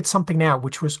figured something out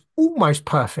which was almost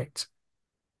perfect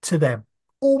to them,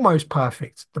 almost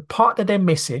perfect. The part that they're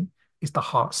missing is the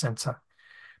heart center,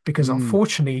 because Mm,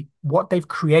 unfortunately, what they've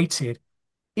created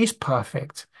is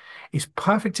perfect. Is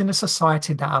perfect in a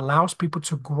society that allows people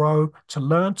to grow, to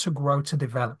learn, to grow, to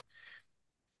develop.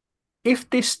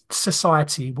 If this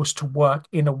society was to work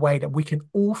in a way that we can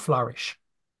all flourish,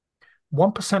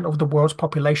 1% of the world's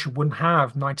population wouldn't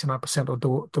have 99%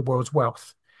 of the world's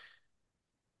wealth.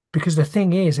 Because the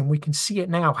thing is, and we can see it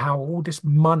now, how all this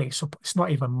money, so it's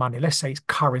not even money, let's say it's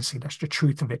currency, that's the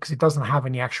truth of it, because it doesn't have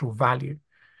any actual value.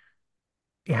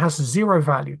 It has zero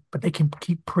value, but they can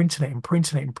keep printing it and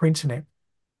printing it and printing it.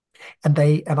 And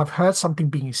I've heard something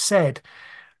being said,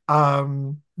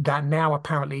 that now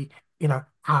apparently,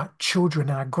 our children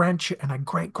and our grandchildren and our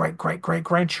great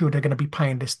grandchildren are going to be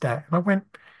paying this debt. And I went,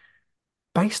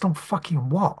 based on fucking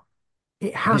what?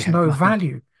 It has yeah, no nothing.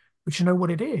 value. But you know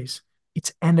what it is?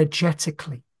 It's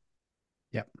energetically.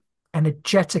 Yep.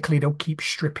 Energetically, they'll keep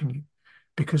stripping you,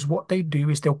 because what they do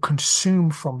is they'll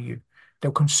consume from you.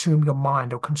 They'll consume your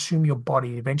mind. They'll consume your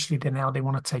body. Eventually, they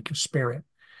want to take your spirit,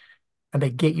 and they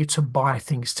get you to buy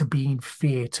things, to be in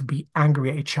fear, to be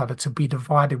angry at each other, to be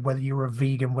divided, whether you're a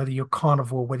vegan, whether you're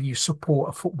carnivore, whether you support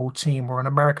a football team or an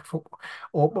American football,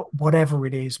 or whatever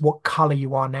it is, what color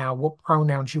you are now, what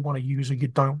pronouns you want to use or you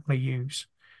don't want to use.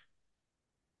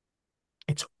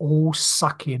 It's all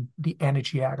sucking the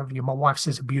energy out of you. My wife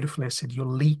says it beautifully. I said, you're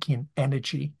leaking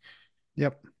energy.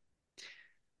 Yep.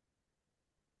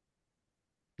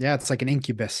 Yeah, it's like an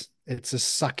incubus. It's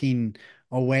just sucking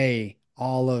away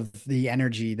all of the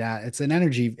energy that it's an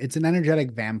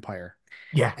energetic vampire.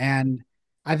 Yeah. And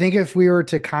I think if we were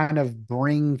to kind of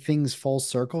bring things full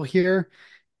circle here,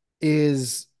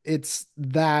 is it's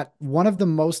that one of the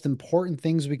most important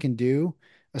things we can do,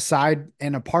 aside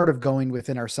and a part of going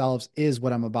within ourselves, is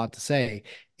what I'm about to say.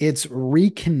 It's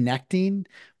reconnecting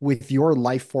with your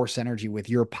life force energy, with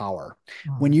your power.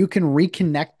 When Mm, you can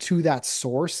reconnect to that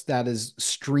source that is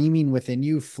streaming within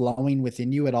you, flowing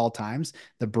within you at all times,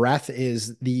 the breath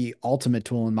is the ultimate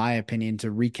tool, in my opinion, to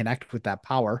reconnect with that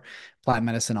power. Plant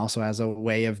medicine also has a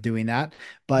way of doing that,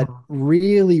 but mm,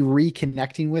 really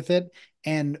reconnecting with it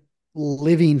and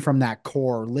living from that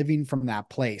core, living from that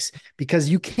place, because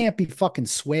you can't be fucking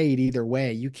swayed either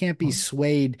way. You can't be mm,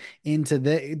 swayed into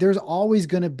there's always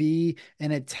going to be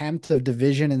an attempt of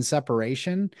division and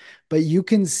separation, but you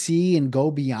can see and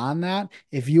go beyond that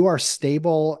if you are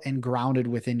stable and grounded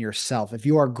within yourself, if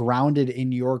you are grounded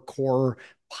in your core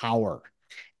power.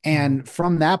 mm, And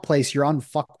from that place, you're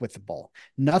unfuckwithable.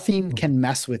 Nothing mm, can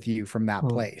mess with you from that mm,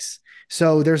 place.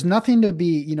 So there's nothing to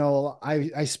be,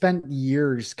 I spent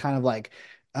years kind of like,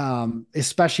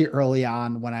 especially early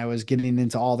on when I was getting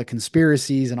into all the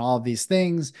conspiracies and all of these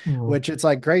things, mm. which it's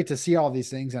like great to see all these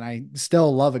things. And I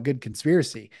still love a good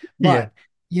conspiracy. Yeah. But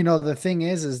you know, the thing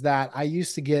is that I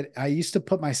used to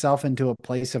put myself into a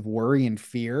place of worry and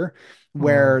fear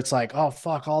where Mm, it's like, oh,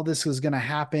 fuck, all this was going to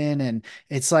happen. And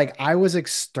it's like I was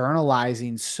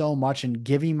externalizing so much and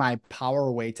giving my power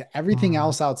away to everything mm,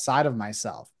 else outside of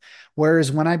myself.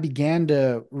 Whereas when I began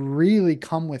to really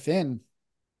come within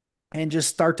and just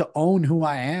start to own who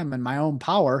I am and my own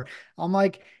power, I'm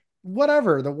like,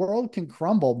 whatever, the world can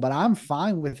crumble, but I'm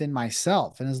fine within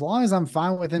myself. And as long as I'm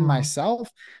fine within mm,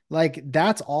 myself, like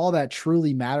that's all that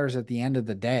truly matters at the end of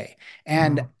the day.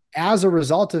 And mm, as a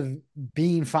result of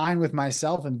being fine with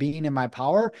myself and being in my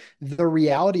power, the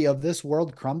reality of this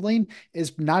world crumbling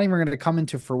is not even going to come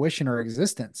into fruition or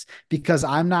existence because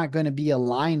I'm not going to be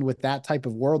aligned with that type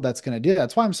of world that's going to do that.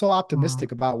 That's why I'm so mm.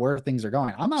 optimistic about where things are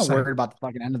going. I'm not Same. worried about the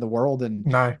fucking end of the world and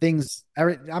No. things.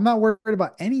 I'm not worried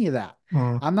about any of that.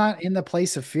 Mm, I'm not in the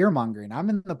place of fear mongering. I'm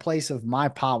in the place of my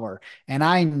power. And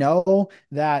I know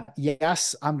that,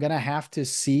 yes, I'm going to have to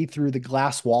see through the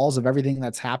glass walls of everything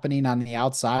that's happening on the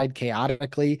outside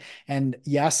chaotically. And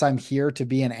yes, I'm here to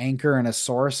be an anchor and a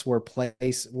source where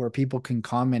people can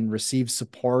come and receive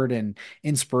support and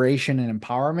inspiration and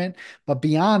empowerment. But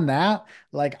beyond that,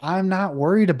 like I'm not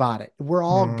worried about it. We're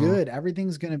all mm, good.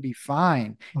 Everything's going to be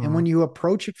fine. And mm, when you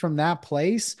approach it from that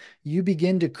place, you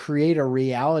begin to create a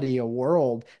reality, a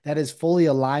world that is fully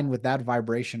aligned with that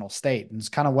vibrational state. And it's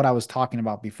kind of what I was talking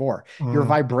about before. Your mm,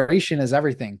 vibration is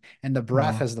everything, and the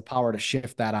breath mm. has the power to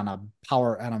shift that on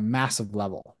a massive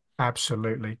level.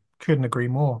 Absolutely. Couldn't agree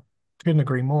more. Couldn't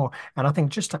agree more. And I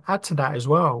think just to add to that as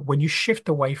well, when you shift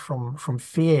away from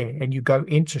fear and you go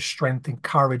into strength and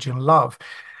courage and love,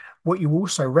 what you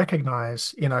also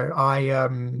recognize,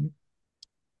 I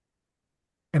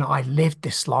lived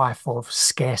this life of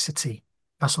scarcity.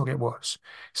 That's what it was.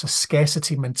 It's a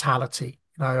scarcity mentality.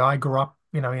 I grew up,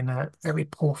 in a very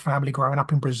poor family growing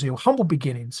up in Brazil, humble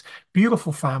beginnings,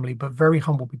 beautiful family, but very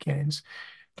humble beginnings.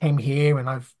 Came here and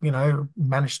I've,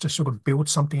 managed to sort of build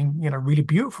something, really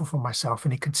beautiful for myself,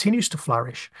 and it continues to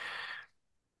flourish.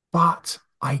 But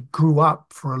I grew up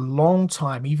for a long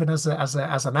time, even as an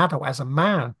adult, as a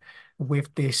man,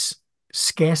 with this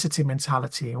scarcity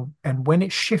mentality. And when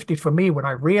it shifted for me, when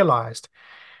I realized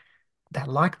that,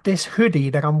 like this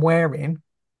hoodie that I'm wearing,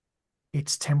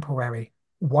 it's temporary.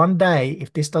 One day,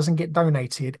 if this doesn't get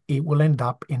donated, it will end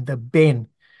up in the bin.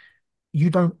 You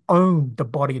don't own the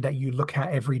body that you look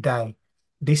at every day.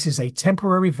 This is a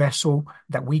temporary vessel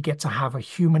that we get to have a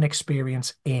human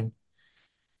experience in.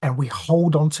 And we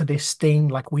hold on to this thing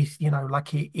like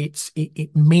like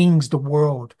it means the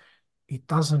world. It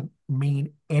doesn't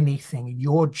mean anything.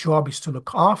 Your job is to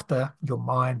look after your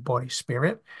mind, body,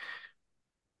 spirit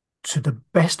to the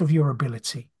best of your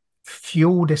ability.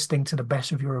 Fuel this thing to the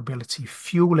best of your ability.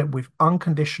 Fuel it with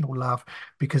unconditional love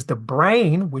because the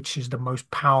brain, which is the most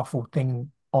powerful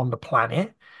thing on the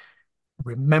planet,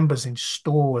 remembers and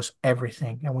stores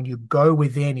everything. And when you go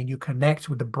within and you connect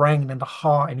with the brain and the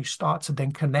heart and you start to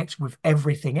then connect with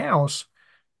everything else,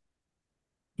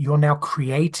 you're now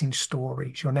creating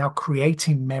stories, you're now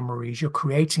creating memories, you're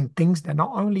creating things that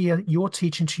not only you're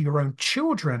teaching to your own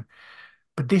children,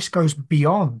 but this goes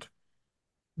beyond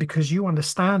because you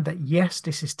understand that, yes,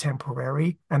 this is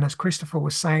temporary. And as Christopher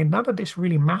was saying, none of this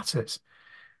really matters,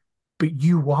 but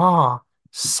you are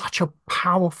such a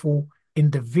powerful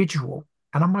individual.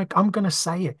 And I'm going to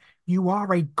say it, you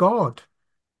are a God.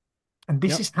 And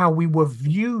this Yep. is how we were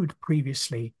viewed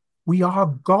previously. We are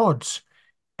gods.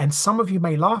 And some of you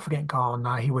may laugh again, go, oh,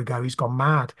 no, here we go, he's gone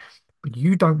mad. But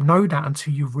you don't know that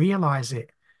until you realize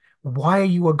it. Why are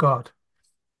you a God?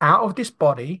 Out of this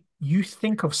body, you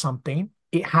think of something,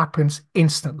 it happens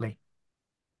instantly.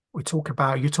 You talked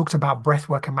about breath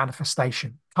work and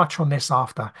manifestation. Touch on this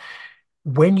after.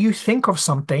 When you think of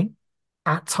something,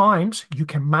 at times you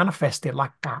can manifest it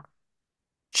like that,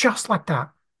 just like that.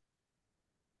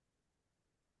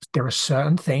 There are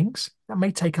certain things that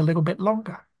may take a little bit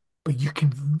longer, but you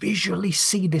can visually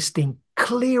see this thing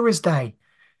clear as day.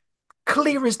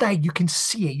 Clear as day. You can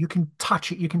see it, you can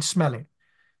touch it, you can smell it.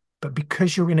 But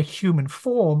because you're in a human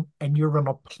form and you're on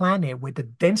a planet where the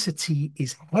density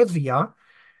is heavier,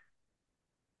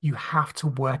 you have to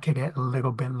work at it a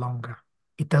little bit longer.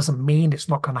 It doesn't mean it's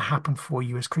not going to happen for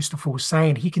you. As Christopher was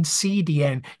saying, he can see the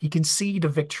end, he can see the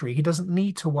victory. He doesn't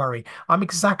need to worry. I'm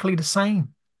exactly the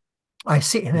same. I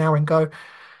sit in there and go,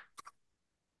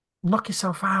 knock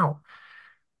yourself out.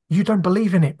 You don't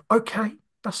believe in it. Okay,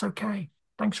 that's okay.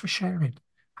 Thanks for sharing.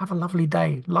 Have a lovely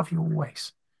day. Love you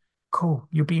always. Cool.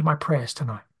 You'll be in my prayers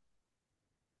tonight.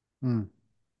 Hmm.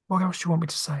 What else do you want me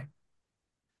to say?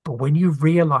 But when you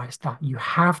realize that you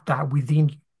have that within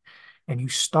you and you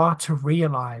start to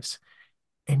realize,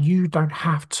 and you don't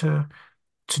have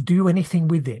to do anything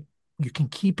with it. You can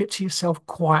keep it to yourself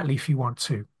quietly if you want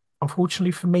to.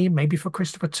 Unfortunately for me, maybe for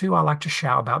Christopher too, I like to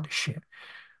shout about this shit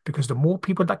because the more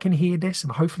people that can hear this,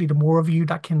 and hopefully the more of you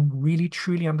that can really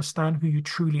truly understand who you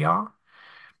truly are,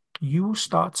 you will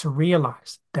start to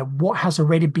realize that what has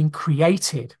already been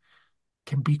created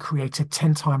can be created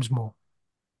 10 times more,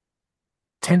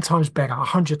 10 times better,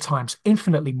 100 times,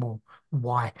 infinitely more.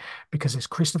 Why? Because as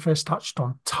Christopher has touched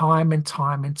on time and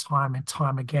time and time and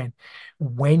time again,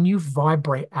 when you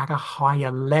vibrate at a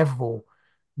higher level,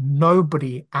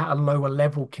 nobody at a lower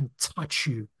level can touch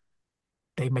you.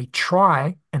 They may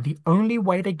try, and the only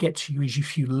way they get to you is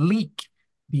if you leak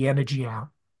the energy out.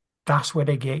 That's where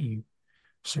they get you.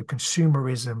 So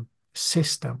consumerism,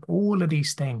 system, all of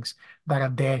these things that are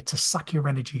there to suck your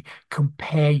energy,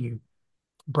 compare you.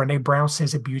 Brené Brown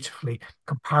says it beautifully.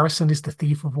 Comparison is the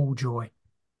thief of all joy.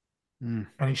 Mm.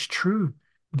 And it's true.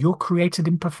 You're created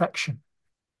in perfection.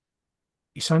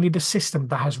 It's only the system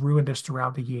that has ruined us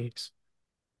throughout the years.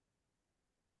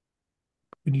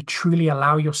 When you truly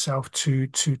allow yourself to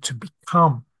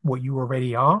become what you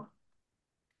already are,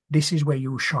 this is where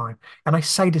you will shine. And I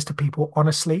say this to people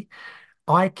honestly.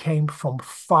 I came from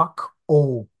fuck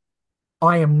all.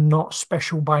 I am not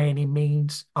special by any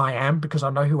means. I am because I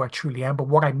know who I truly am. But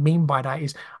what I mean by that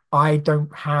is I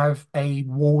don't have a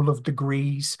wall of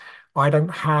degrees. I don't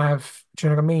have, do you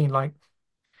know what I mean? Like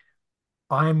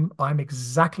I'm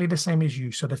exactly the same as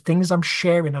you. So the things I'm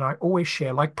sharing and I always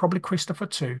share, like probably Christopher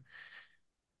too,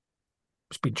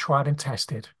 it's been tried and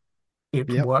tested. It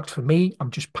Yep. worked for me.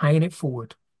 I'm just paying it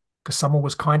forward because someone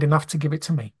was kind enough to give it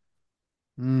to me.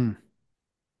 Mm.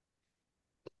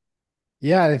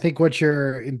 Yeah, I think what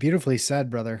you're beautifully said,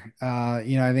 brother. I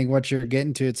think what you're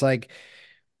getting to, it's like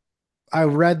I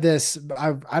read this.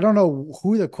 I don't know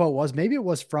who the quote was. Maybe it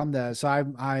was from the so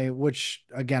which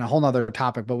again a whole nother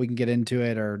topic, but we can get into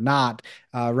it or not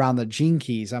around the Gene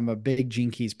Keys. I'm a big Gene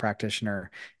Keys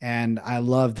practitioner, and I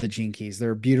love the Gene Keys.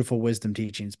 They're beautiful wisdom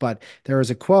teachings. But there was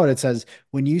a quote. It says,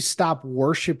 "When you stop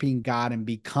worshiping God and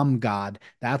become God,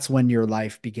 that's when your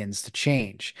life begins to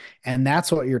change." And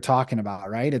that's what you're talking about,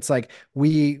 right? It's like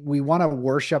we want to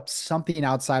worship something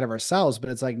outside of ourselves, but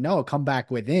it's like no, come back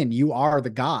within. You are the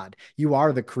God. You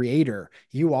are the creator.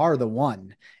 You are the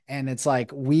one. And it's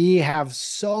like we have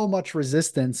so much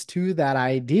resistance to that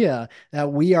idea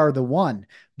that we are the one,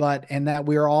 and that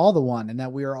we are all the one, and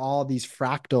that we are all these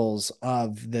fractals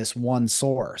of this one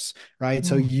source, right?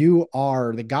 So Mm, you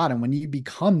are the God. And when you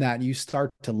become that, you start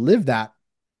to live that.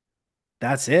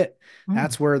 That's it. mm,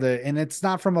 That's where and it's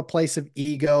not from a place of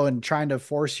ego and trying to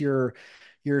force your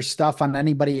stuff on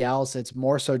anybody else. It's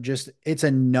more so just it's a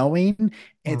knowing,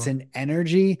 it's mm, an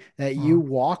energy that you mm,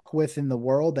 walk with in the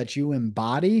world that you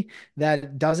embody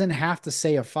that doesn't have to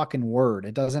say a fucking word.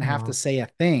 It doesn't have to mm, say a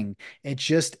thing. It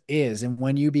just is. And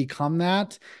when you become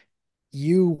that,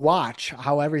 you watch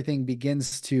how everything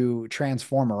begins to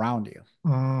transform around you.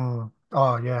 mm.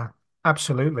 Oh yeah,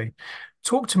 absolutely.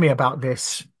 Talk to me about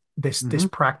this Hmm.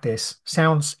 practice.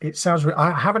 It sounds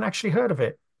I haven't actually heard of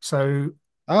it. So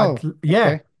I'd Oh, yeah,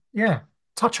 okay. yeah.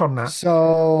 Touch on that.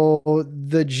 So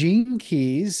the Gene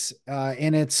Keys,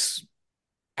 in its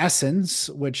essence,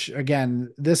 which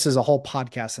again, this is a whole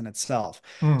podcast in itself.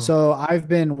 Mm, So I've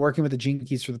been working with the Gene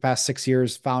Keys for the past 6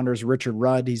 years. Founders Richard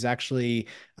Rudd. He's actually,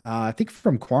 I think,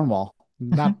 from Cornwall,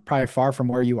 mhm. not probably far from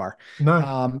where you are. No.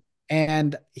 Um,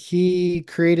 and he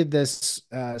created this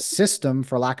system,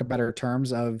 for lack of better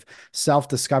terms, of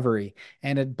self-discovery,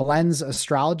 and it blends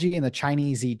astrology and the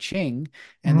Chinese I Ching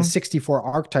and the Hmm. 64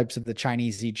 archetypes of the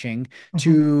Chinese I Ching Hmm.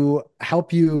 to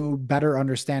help you better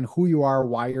understand who you are,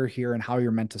 why you're here, and how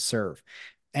you're meant to serve.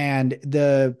 And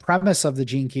the premise of the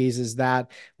Gene Keys is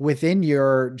that within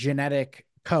your genetic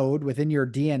code, within your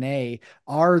DNA,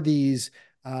 are these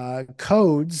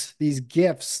codes, these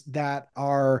gifts that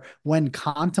are, when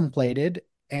contemplated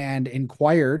and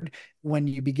inquired, when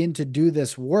you begin to do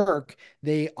this work,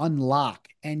 they unlock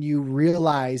and you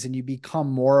realize and you become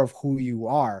more of who you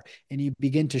are and you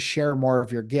begin to share more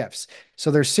of your gifts.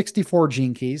 So there's 64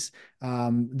 gene keys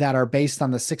that are based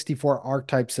on the 64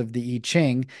 archetypes of the I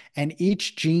Ching. And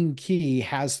each gene key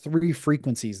has three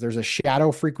frequencies. There's a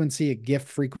shadow frequency, a gift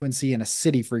frequency, and a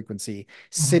city frequency.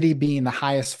 Hmm. City being the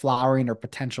highest flowering or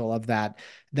potential of that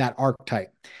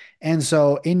archetype. And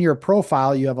so in your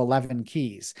profile, you have 11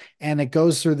 keys, and it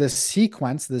goes through this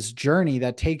sequence, this journey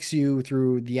that takes you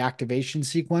through the activation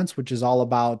sequence, which is all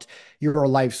about your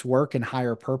life's work and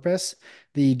higher purpose.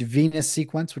 the Venus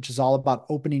sequence, which is all about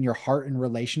opening your heart and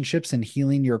relationships and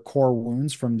healing your core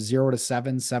wounds from 0 to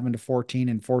 7, 7 to 14,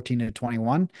 and 14 to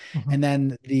 21. Mhm. And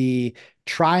then the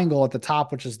triangle at the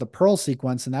top, which is the Pearl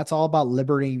sequence, and that's all about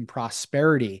liberating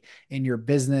prosperity in your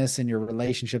business and your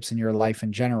relationships and your life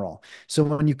in general. So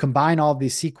when you combine all of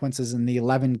these sequences and the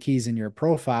 11 keys in your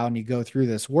profile and you go through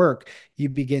this work, you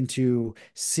begin to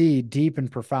see deep and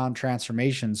profound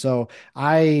transformation. So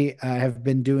I have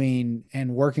been doing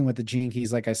and working with the Gene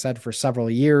Keys, like I said, for several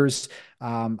years.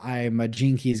 I'm a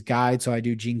Gene Keys guide, so I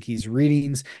do Gene Keys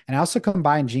readings. And I also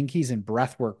combine Gene Keys and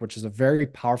breath work, which is a very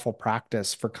powerful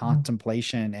practice for Mhm.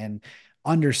 contemplation and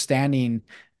understanding.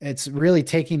 It's really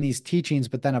taking these teachings,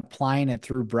 but then applying it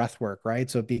through breath work, right?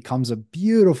 So it becomes a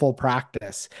beautiful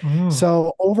practice. Mm.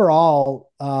 So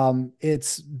overall,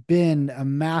 it's been a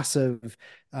massive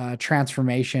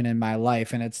transformation in my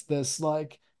life. And it's this,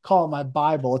 like, call it my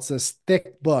Bible. It's this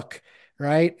thick book,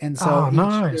 right? And so Oh,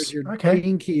 there's nice. your Okay.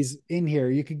 Gene Keys in here.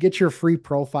 You could get your free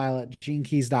profile at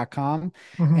genekeys.com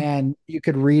Mhm. and you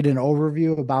could read an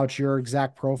overview about your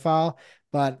exact profile.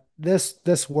 But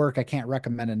this work I can't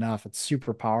recommend enough. It's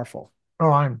super powerful.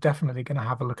 Oh, I'm definitely going to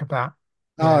have a look at that.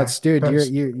 Oh, Yeah, it's dude,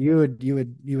 that's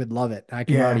you would love it. I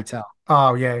can already yeah. tell.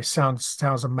 Oh, yeah. It sounds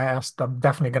a mess. I'm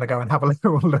definitely going to go and have a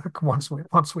little look once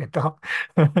we're done.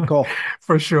 Cool.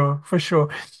 For sure, for sure.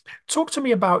 Talk to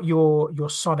me about your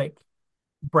sonic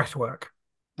breath work.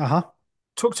 Uh-huh.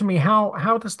 Talk to me,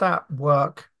 how does that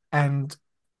work? And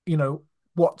you know,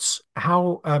 what's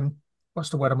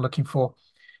the word I'm looking for?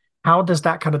 How does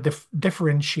that kind of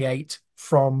differentiate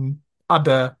from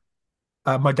other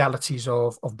modalities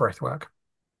of breath work?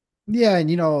 Yeah, and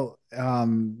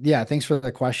yeah, thanks for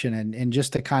the question. And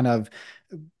just to kind of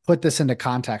put this into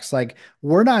context, like,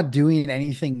 we're not doing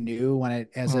anything new when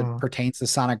it Mm, pertains to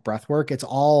sonic breath work. It's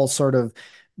all sort of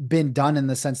been done in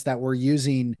the sense that we're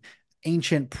using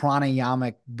ancient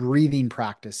pranayamic breathing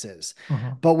practices.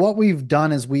 mhm, But what we've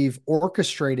done is we've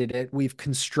orchestrated it, we've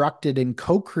constructed and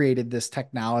co-created this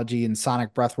technology in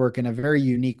sonic breathwork in a very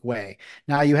unique way.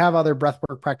 Now, you have other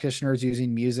breathwork practitioners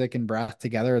using music and breath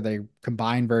together, they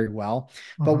combine very well.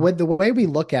 But mhm, with the way we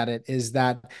look at it is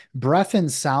that breath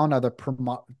and sound are the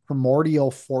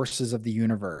primordial forces of the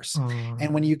universe. mm,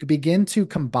 And when you begin to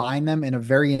combine them in a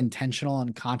very intentional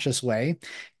and conscious way,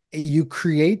 you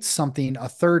create something, a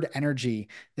third energy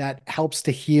that helps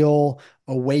to heal,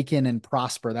 awaken, and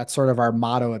prosper. That's sort of our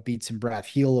motto at Beats and Breath: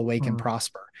 heal, awaken, mm,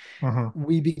 prosper. mhm,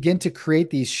 We begin to create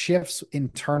these shifts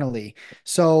internally.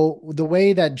 So the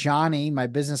way that Johnny, my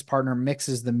business partner,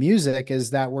 mixes the music is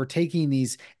that we're taking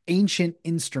these ancient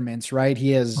instruments, right?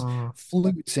 He has mm,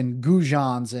 flutes and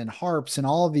guzhans and harps and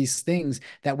all of these things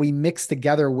that we mix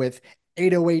together with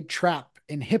 808 trap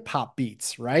and hip hop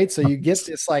beats, right? So you get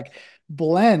this, like,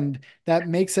 blend that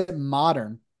makes it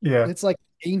modern. yeah. It's like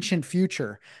ancient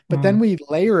future, but then Mm, we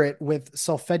layer it with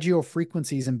solfeggio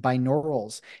frequencies and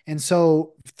binaurals. And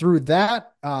so through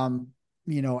that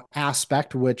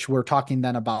aspect, which we're talking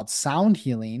then about sound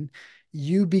healing,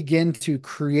 you begin to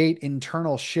create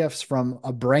internal shifts from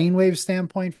a brainwave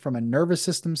standpoint, from a nervous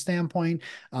system standpoint,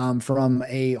 from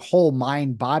a whole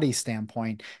mind body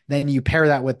standpoint. Then you pair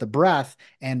that with the breath,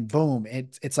 and boom,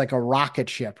 it's like a rocket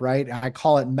ship, right? I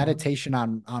call it mm, meditation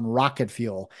on rocket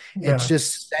fuel. It yeah.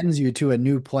 just sends you to a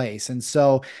new place. And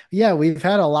so, yeah, we've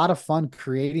had a lot of fun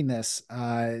creating this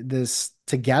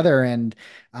together. And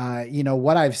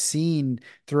what I've seen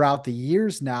throughout the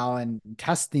years now and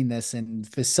testing this and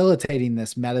facilitating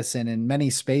this medicine in many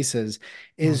spaces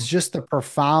is Mm, just the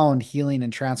profound healing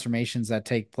and transformations that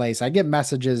take place. I get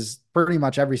messages pretty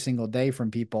much every single day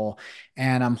from people,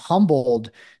 and I'm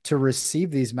humbled to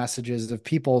receive these messages of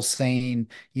people saying,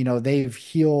 they've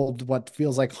healed what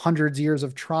feels like hundreds of years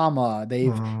of trauma.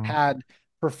 They've mm, had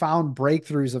profound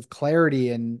breakthroughs of clarity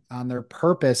and on their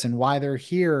purpose and why they're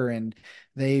here. And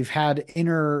they've had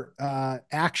inner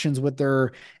actions with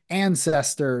their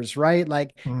ancestors, right?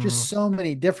 Like, just mm, so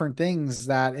many different things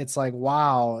that it's like,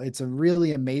 wow, it's a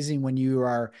really amazing when you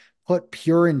are put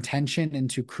pure intention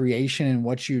into creation and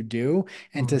what you do,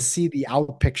 and to mm, see the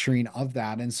outpicturing of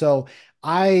that. And so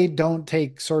I don't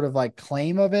take sort of like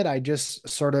claim of it. I just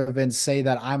sort of and say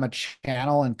that I'm a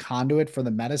channel and conduit for the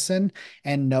medicine,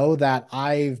 and know that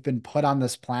I've been put on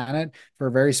this planet for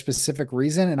a very specific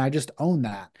reason. And I just own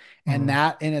that. And mm.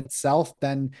 that in itself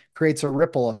then creates a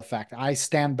ripple effect. I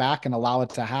stand back and allow it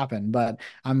to happen, but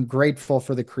I'm grateful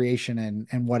for the creation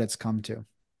and what it's come to.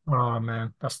 Oh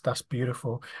man, that's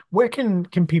beautiful. Where can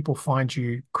people find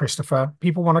you, Christopher?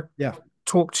 People want to Yeah.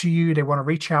 talk to you, they want to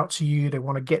reach out to you, they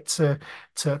want to get to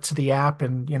the app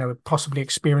and possibly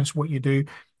experience what you do.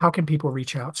 How can people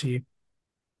reach out to you?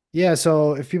 Yeah,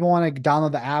 so if people want to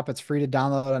download the app, it's free to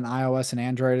download on iOS and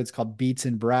Android. It's called Beats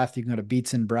and Breath. You can go to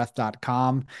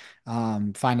beatsandbreath.com.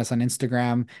 Find us on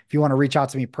Instagram. If you want to reach out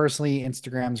to me personally,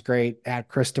 Instagram's great at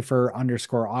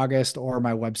Christopher_August or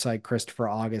my website,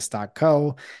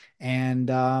 ChristopherAugust.co. And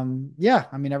yeah,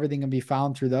 I mean, everything can be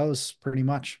found through those pretty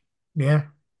much. Yeah.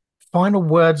 Final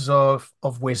words of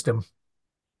wisdom.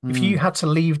 If you Mm. had to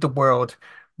leave the world,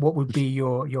 what would be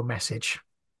your message?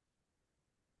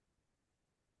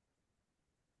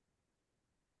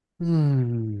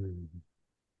 Hmm.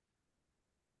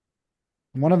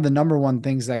 One of the number one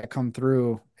things that come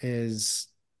through is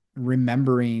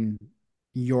remembering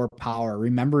your power,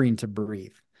 remembering to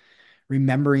breathe,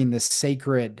 remembering the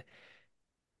sacredness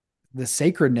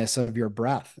of your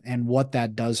breath and what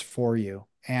that does for you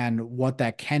and what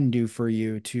that can do for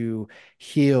you to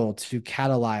heal, to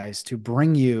catalyze, to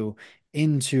bring you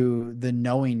into the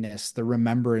knowingness, the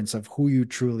remembrance of who you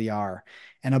truly are.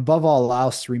 And above all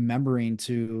else, remembering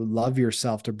to love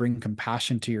yourself, to bring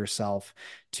compassion to yourself,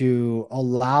 to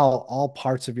allow all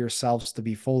parts of yourselves to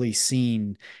be fully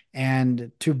seen,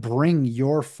 and to bring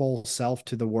your full self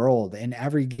to the world in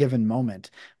every given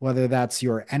moment, whether that's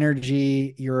your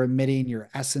energy you're emitting, your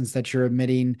essence that you're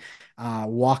emitting,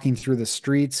 walking through the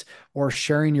streets, or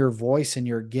sharing your voice and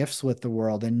your gifts with the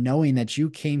world, and knowing that you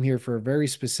came here for a very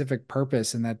specific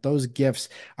purpose and that those gifts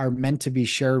are meant to be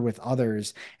shared with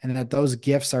others, and that those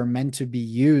gifts are meant to be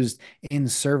used in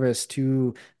service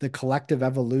to the collective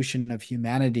evolution of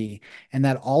humanity, and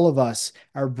that all of us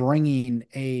are bringing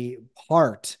a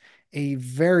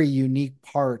very unique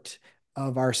part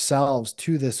of ourselves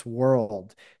to this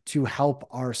world to help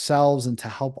ourselves and to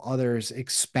help others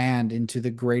expand into the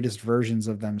greatest versions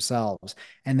of themselves.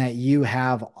 And that you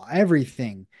have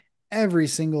everything, every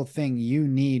single thing you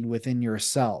need within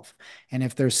yourself. And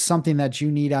if there's something that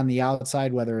you need on the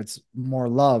outside, whether it's more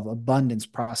love, abundance,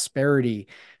 prosperity,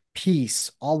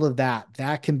 peace, all of that,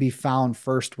 that can be found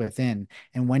first within.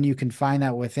 And when you can find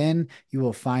that within, you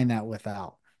will find that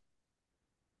without.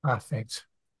 Perfect.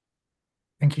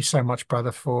 Thank you so much,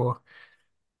 brother, for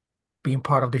being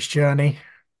part of this journey.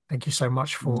 Thank you so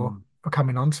much Mm. for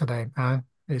coming on today, man.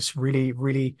 It's really,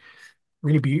 really,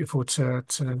 really beautiful to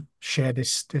share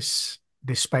this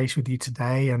space with you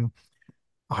today, and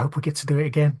I hope we get to do it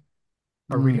again.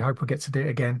 I really Mm. hope we get to do it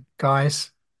again.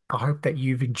 Guys, I hope that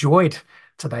you've enjoyed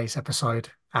today's episode,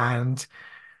 and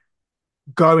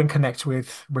go and connect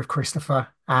with Christopher,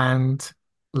 and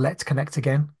let's connect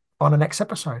again on the next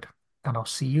episode. And I'll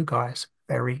see you guys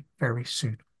very, very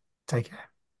soon. Take care.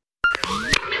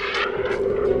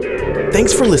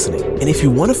 Thanks for listening. And if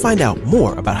you want to find out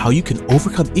more about how you can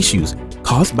overcome issues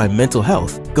caused by mental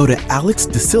health, go to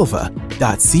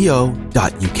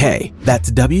alexdasilva.co.uk.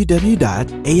 That's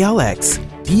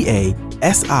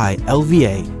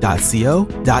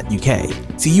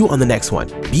www.alexdasilva.co.uk. See you on the next one.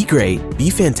 Be great, be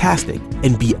fantastic,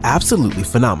 and be absolutely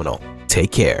phenomenal.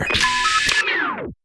 Take care.